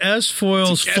But the S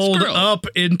foils Yes, fold girl. up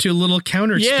into little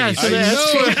counter Yeah, spaces.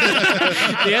 so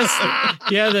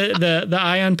the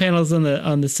ion panels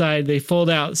on the side, they fold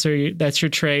out, so that's your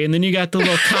tray, and then you got the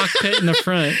little cockpit in the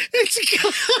front.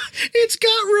 It's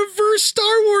got reverse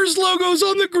Star Wars logos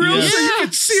on the grill, Yeah. so you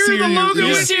can sear the Sear- logo. yeah.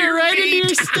 You into sear right into your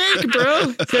steak,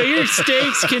 bro. So your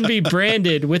steaks can be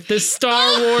branded with the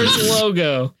Star Wars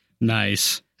logo.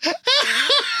 Nice.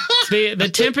 The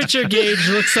temperature gauge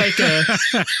looks like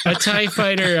a TIE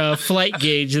fighter flight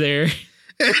gauge there.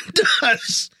 It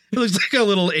does. It looks like a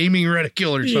little aiming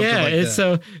reticule or something Yeah, like it's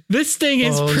that. so this thing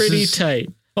is Oh, this pretty is- tight.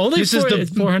 Only This is the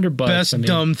it's $400. Best I mean.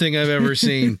 dumb thing I've ever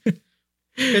seen.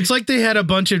 It's like they had a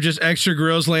bunch of just extra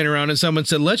grills laying around and someone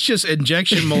said, let's just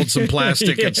injection mold some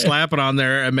plastic and Yeah. slap it on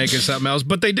there and make it something else.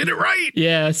 But they did it right.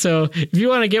 Yeah, so if you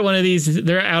want to get one of these,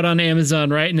 they're out on Amazon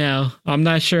right now. I'm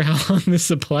not sure how long the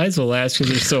supplies will last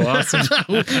because they're so awesome.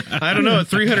 I don't know.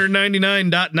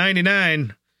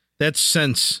 $399.99. That's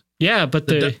cents. Yeah, but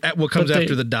What comes but they-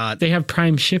 after the dot? they have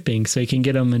Prime shipping, so you can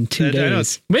get them in 2 I know.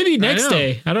 days. Maybe next know.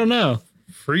 day. I don't know.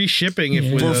 Free shipping if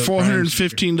Yeah. with For a Prime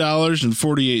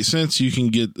 $415.48, you can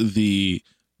get the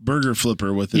burger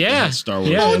flipper with it. that Yeah. has Star Wars.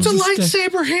 Yeah. Oh, it's a Just,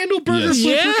 lightsaber handle burger Yes.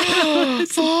 flipper. Yeah.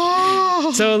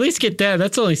 Oh. So at least get that.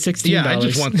 That's only $16. Yeah, I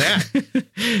just want that.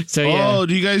 So yeah. Oh,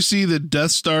 do you guys see the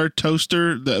Death Star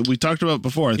toaster that we talked about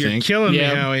before? I You're think, killing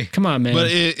Yeah. me, Howie. Come on, man.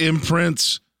 but it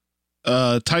imprints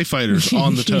TIE fighters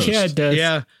on the toast. Yeah, it does.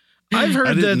 Yeah. I've I heard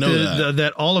that, didn't know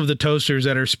that all of the toasters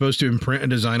that are supposed to imprint a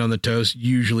design on the toast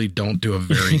usually don't do a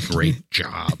very great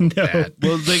job. No. At that.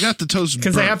 Well, they got the toast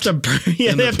Because they have to burn.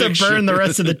 Yeah, in they the have to picture. burn the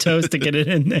rest of the toast to get it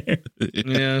in there.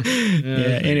 Yeah.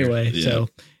 Yeah. Anyway, Yeah. so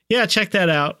yeah, check that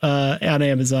out on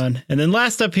Amazon. And then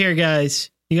last up here, guys,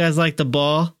 you guys like the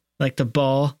ball, like to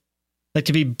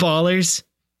be ballers,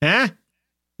 huh?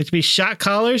 Like to be shot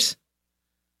callers.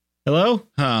 Hello,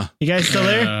 Huh. you guys still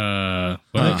there? You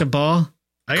like the ball,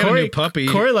 I got a Corey- new puppy.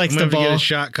 Corey likes I'm gonna the have to ball. get a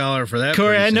shot collar for that.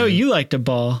 Corey? pretty I know soon. you like the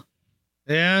ball.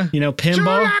 Yeah. You know,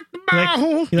 pinball. You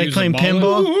like He was a playing baller?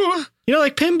 pinball? Ooh. You know,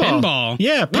 like pinball. Pinball.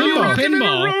 Yeah, pinball.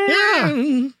 Pinball. Yeah.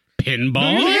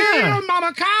 Pinball. Yeah.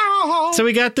 Mama cow. So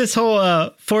we got this whole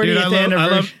 40th Dude,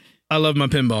 anniversary. I love my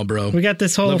pinball, bro. We got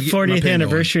this whole Love getting my 40th pinball.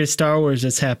 anniversary of Star Wars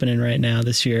that's happening right now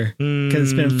this year because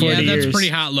it's been 40 Yeah, years. that's pretty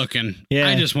hot looking. Yeah.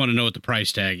 I just want to know what the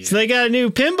price tag is. So they got a new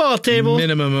pinball table.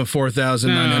 Minimum of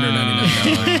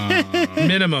 $4,999.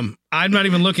 Minimum. I'm not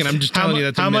even looking. I'm just telling you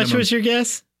that's a how much minimum. was your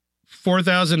guess?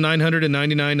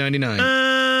 $4,999.99.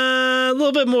 A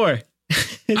little bit more.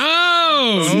 oh,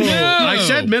 Oh, no. I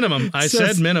said minimum. I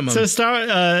said minimum. So Stern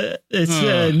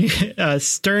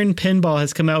Pinball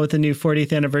has come out with a new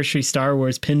 40th anniversary Star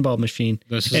Wars pinball machine.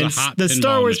 This is And a hot the pinball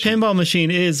Star Wars machine. pinball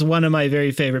machine is one of my very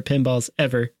favorite pinballs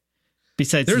ever.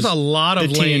 Besides, There's a lot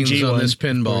of the lanes TNG on one, this of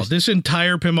pinball. course. This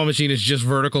entire pinball machine is just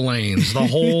vertical lanes. The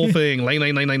whole thing. Lane.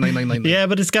 Yeah,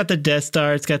 but it's got the Death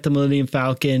Star. It's got the Millennium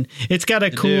Falcon. It's got a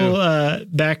cool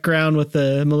background with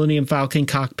the Millennium Falcon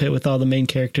cockpit with all the main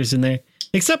characters in there.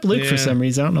 Except Luke for Yeah. some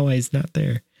reason. I don't know why he's not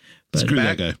there. But Screw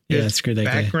that guy. yeah, screw that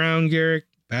guy. Background, Garrick.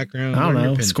 Background. I don't Learn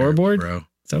your know. pin Scoreboard? terms, bro.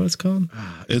 Is that what it's called?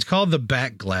 It's called the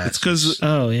back glass. It's because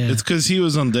Oh, yeah. he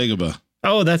was on Dagobah.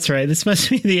 Oh, that's right. This must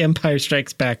be the Empire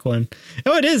Strikes Back one.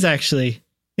 Oh, it is actually.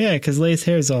 Yeah, because Leia's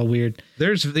hair is all weird.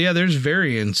 there's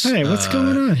variants. Hey, what's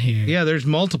going on here? Yeah, there's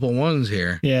multiple ones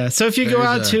here. Yeah. So if you go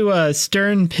out to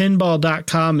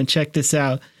sternpinball.com and check this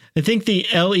out, I think the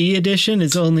LE edition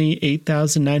is only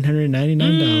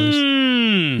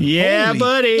 $8,999. Yeah, Holy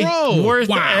buddy. bro. Worth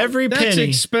Wow. every That's penny.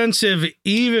 expensive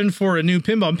even for a new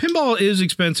pinball. Pinball is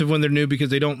expensive when they're new because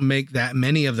they don't make that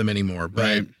many of them anymore. But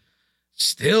Right.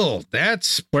 still,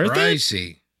 that's Worth it?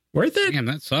 pricey. Worth it? Damn,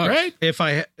 that sucks. Right? If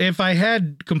I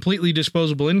had completely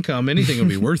disposable income, anything would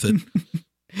be worth it.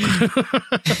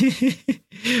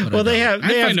 Well,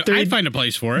 I'd find a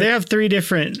place for They it. have three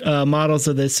different models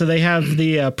of this. So they have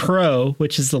the Pro,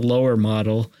 which is the lower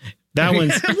model. That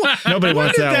one's nobody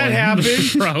wants When did that one. happen?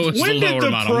 Pro is When the did lower the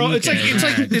model. Pro? Who It's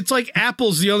cares? like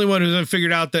Apple's the only one who's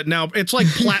figured out that now it's like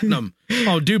platinum.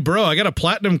 Oh, dude, bro, I got a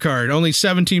platinum card, only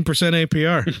 17%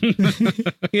 APR.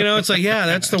 It's like, yeah,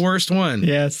 that's the worst one.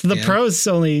 Yeah, so the Yeah. Pro is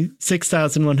only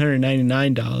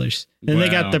 $6,199, and they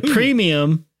got Wow. the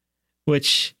Premium,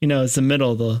 which is the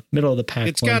middle of the pack.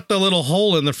 It's one. got the little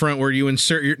hole in the front where you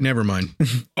insert your. Never mind.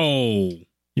 Oh,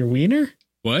 your wiener.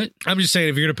 what? I'm just saying,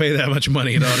 if you're going to pay that much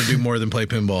money, it ought to do more than play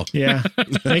pinball. Yeah,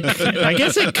 I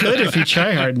guess it could if you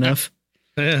try hard enough.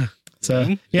 Yeah.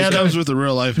 So yeah, It comes with a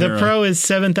real life the Hera. Pro is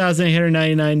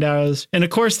 $7,899, and of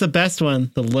course the best one,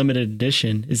 the limited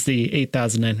edition, is the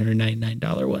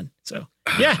 $8,999 one. So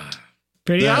yeah,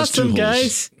 pretty That has two awesome, holes.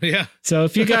 guys. Yeah. So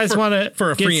if you guys want for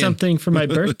to a get free-in. something for my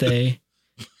birthday,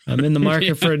 I'm in the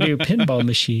market for a new pinball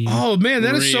machine. Oh man,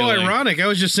 that is so Really? ironic. I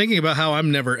was just thinking about how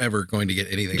I'm never ever going to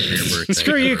get anything for your birthday.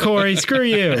 Screw you, Corey. Screw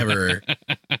you.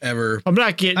 ever. I'm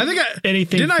not getting I think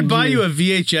anything. didn't I from buy you a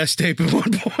VHS tape at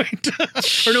one point,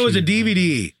 or no, it was a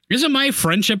DVD. Isn't my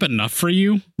friendship enough for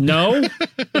you? No? Is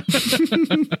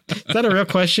that a real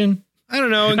question? I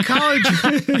don't know. In college,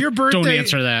 your birthday. Don't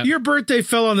answer that. Your birthday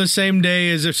fell on the same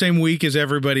day as the same week as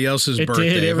everybody else's It birthday.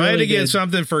 did, it If I had to really get did.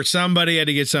 something for somebody, I had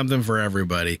to get something for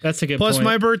everybody. That's a good Plus, point.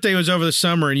 my birthday was over the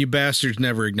summer, and you bastards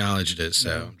never acknowledged it.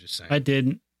 So I'm just saying. I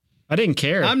didn't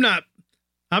care. I'm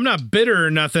not bitter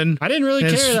or nothing. I didn't really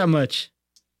It's- care that much.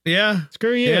 Yeah.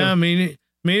 Screw you. Yeah. Me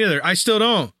neither. I still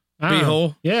don't. Oh,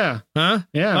 B-hole. Yeah. Huh?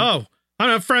 Yeah. Oh, I'm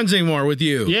not friends anymore with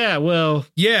you. Yeah. Well,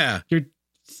 Yeah. you're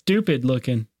stupid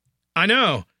looking. I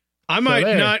know. I might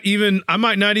there. not even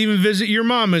visit your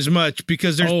mom as much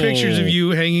because there's pictures of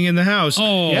you hanging in the house.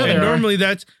 Oh, Yeah, And there are.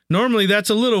 normally that's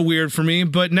a little weird for me,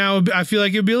 but now I feel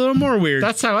like it'd be a little more weird.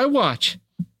 That's how I watch.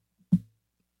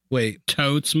 Wait,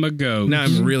 totes my goat. now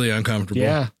I'm really uncomfortable.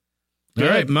 Yeah. All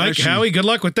right, Mike, Actually, Howie, good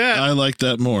luck with that. I like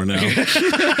that more now.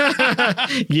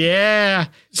 Yeah.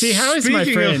 See, how is my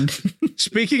Speaking of- friend?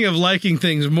 Speaking of liking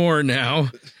things more now,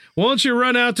 won't you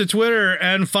run out to Twitter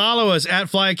and follow us at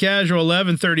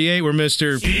FlyCasual1138, where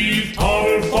Mr. Steve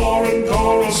Tyler, foreign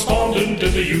correspondent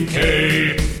in the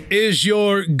UK. is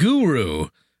your guru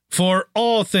for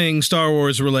all things Star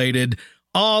Wars related,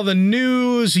 all the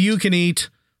news you can eat,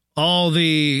 all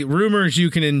the rumors you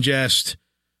can ingest,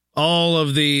 all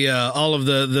of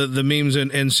the memes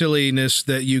and silliness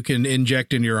that you can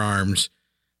inject in your arms,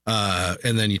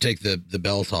 and then you take the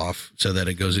belt off so that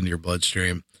it goes into your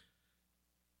bloodstream.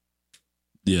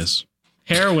 Yes.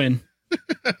 Heroin.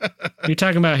 You're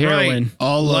talking about heroin.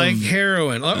 All Like of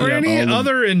heroin or Yeah, any all of-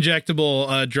 other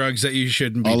injectable drugs that you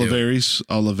shouldn't be doing.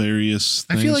 Olivarius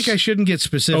I feel things. like I shouldn't get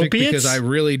specific Opiates? because I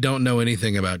really don't know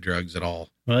anything about drugs at all.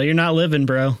 Well, you're not living,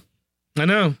 bro. I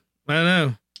know.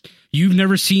 You've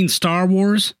never seen Star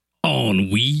Wars on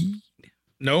Wii?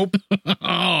 Nope.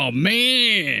 Oh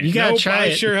man! You gotta Nope, try I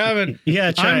it. sure haven't. You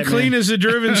gotta try I'm it, clean man. as a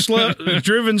driven slow.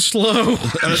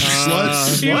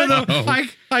 Sluts. Even though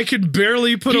I could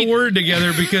barely put a word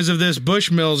together because of this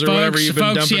Bushmills or whatever you've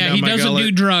been dumping yeah, down he my doesn't gullet.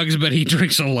 do drugs, but he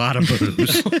drinks a lot of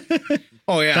booze.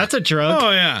 Oh yeah, That's a drug.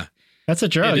 Oh yeah. That's a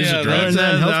drug. It is a I drug. learned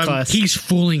that in health I'm- class. He's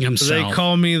fooling They himself.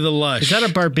 call me the lush. Is that a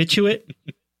barbiturate?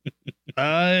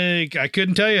 I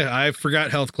couldn't tell you. I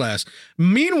forgot health class.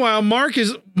 Meanwhile, Mike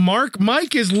is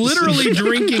literally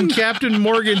drinking Captain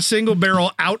Morgan single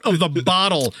barrel out of the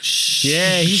bottle.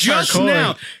 Yeah, he's Just hardcore.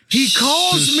 now, he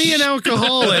calls me an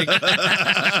alcoholic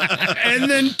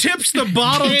and then tips the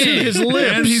bottle to his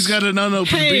lips. And he's got an unopened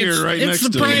Hey, beer right next it's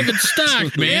the to him. private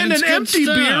stock, man. and It's an good empty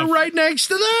stuff. beer right next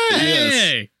to that.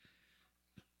 Hey,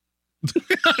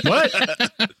 What?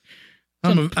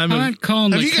 I'm I'm not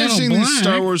calling Have the you guys kettle seen black. these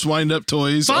Star Wars wind-up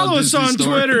toys? Follow us Disney on Store?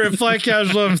 Twitter at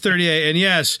FlyCasual1138. And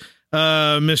yes,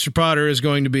 Mr. Potter is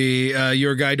going to be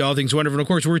your guide to all things wonderful. And of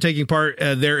course, we're taking part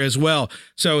there as well.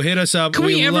 So hit us up. Can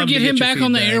we ever love to get him your back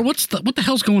on the feedback. air? What the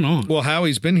hell's going on? Well,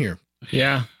 Howie's been here.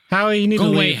 Yeah. Howie, you need Go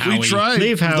to away, leave. Howie. We tried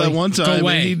Leave, Howie. that one time,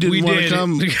 away. and he didn't We want did. to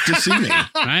come to see me.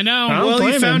 I know. I don't Well, he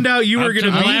blame found him. out you were Up going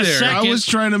to to the be last there. second. I was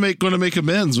trying to make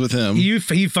amends with him. He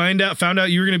found out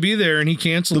you were going to be there, and he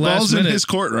canceled The last ball's in minute. his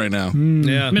court right now.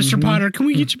 Yeah, Mr. Potter, can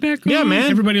we get you back on? Yeah,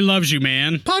 man. Everybody loves you,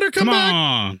 man. Potter, come Come back.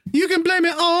 on. You can blame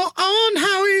it all on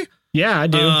Howie. Yeah, I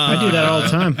do. I do that all the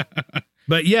time.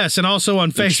 But yes, and also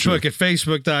on Facebook true. at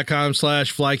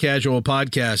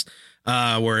facebook.com/FlyCasualPodcast,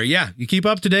 where, you keep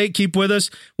up to date, keep with us.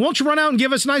 Won't you run out and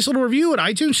give us a nice little review at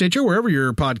iTunes, Stitcher, wherever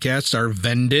your podcasts are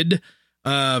vended.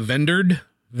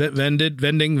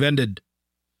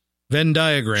 Venn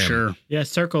diagram. Sure. Yeah,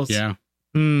 circles. Yeah.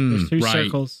 There's two right.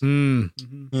 circles.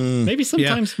 Mm. Maybe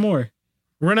sometimes more.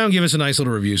 Run out and give us a nice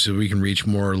little review so we can reach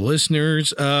more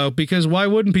listeners. Because why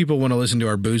wouldn't people want to listen to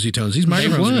our boozy tones? These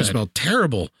microphones are going to would. smell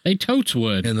terrible They totes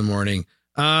would. in the morning.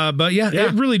 But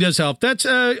it really does help. That's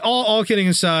all kidding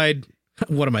aside.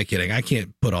 What am I kidding? I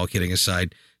can't put all kidding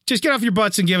aside. Just get off your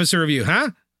butts and give us a review, huh?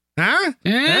 Huh?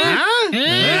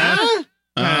 Huh?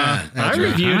 I That's right.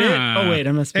 reviewed it. Oh, wait,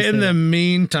 I'm not supposed In to. the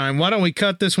meantime, why don't we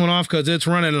cut this one off because it's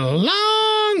running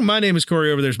long. My name is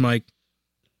Corey. Over there's Mike.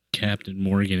 Captain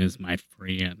Morgan is my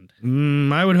friend.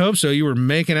 I would hope so. You were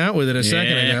making out with it a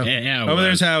second ago. Yeah, Over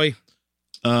there's Howie.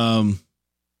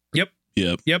 Yep.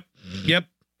 Yep.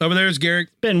 Over there's Garrick.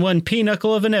 Been one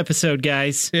pinochle of an episode,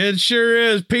 guys. It sure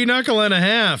is. Pinochle and a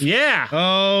half. Yeah.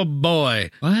 Oh,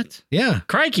 boy. What? Yeah.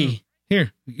 Crikey.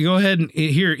 Here, you go ahead and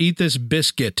eat this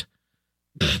biscuit.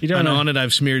 You don't And know. on it,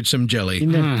 I've smeared some jelly. You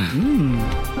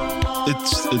know.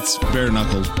 it's bare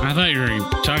knuckled. I thought you were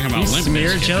talking about You Limp smear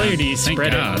Bizkit. jelly or do you Thank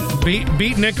spread God. it?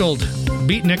 Beat nickeled.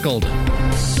 Beat nickeled.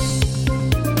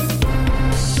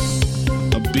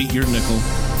 I'll beat your nickel.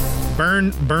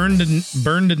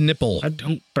 Burned a nipple. I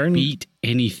Don't burn. beat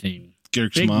anything.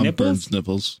 Garrick's Big mom nipples? burns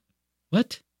nipples.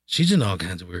 What? She's in all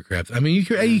kinds of weird crap. I mean, you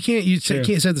can't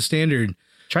set the standard.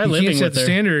 Try You living can't set with the her.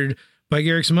 standard by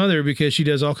Garrick's mother because she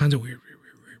does all kinds of weird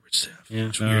stuff. Yeah.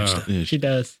 It's weird stuff. Yeah, She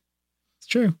does. It's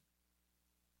true.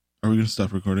 are we gonna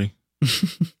stop recording?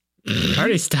 I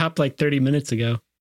already stopped like 30 minutes ago.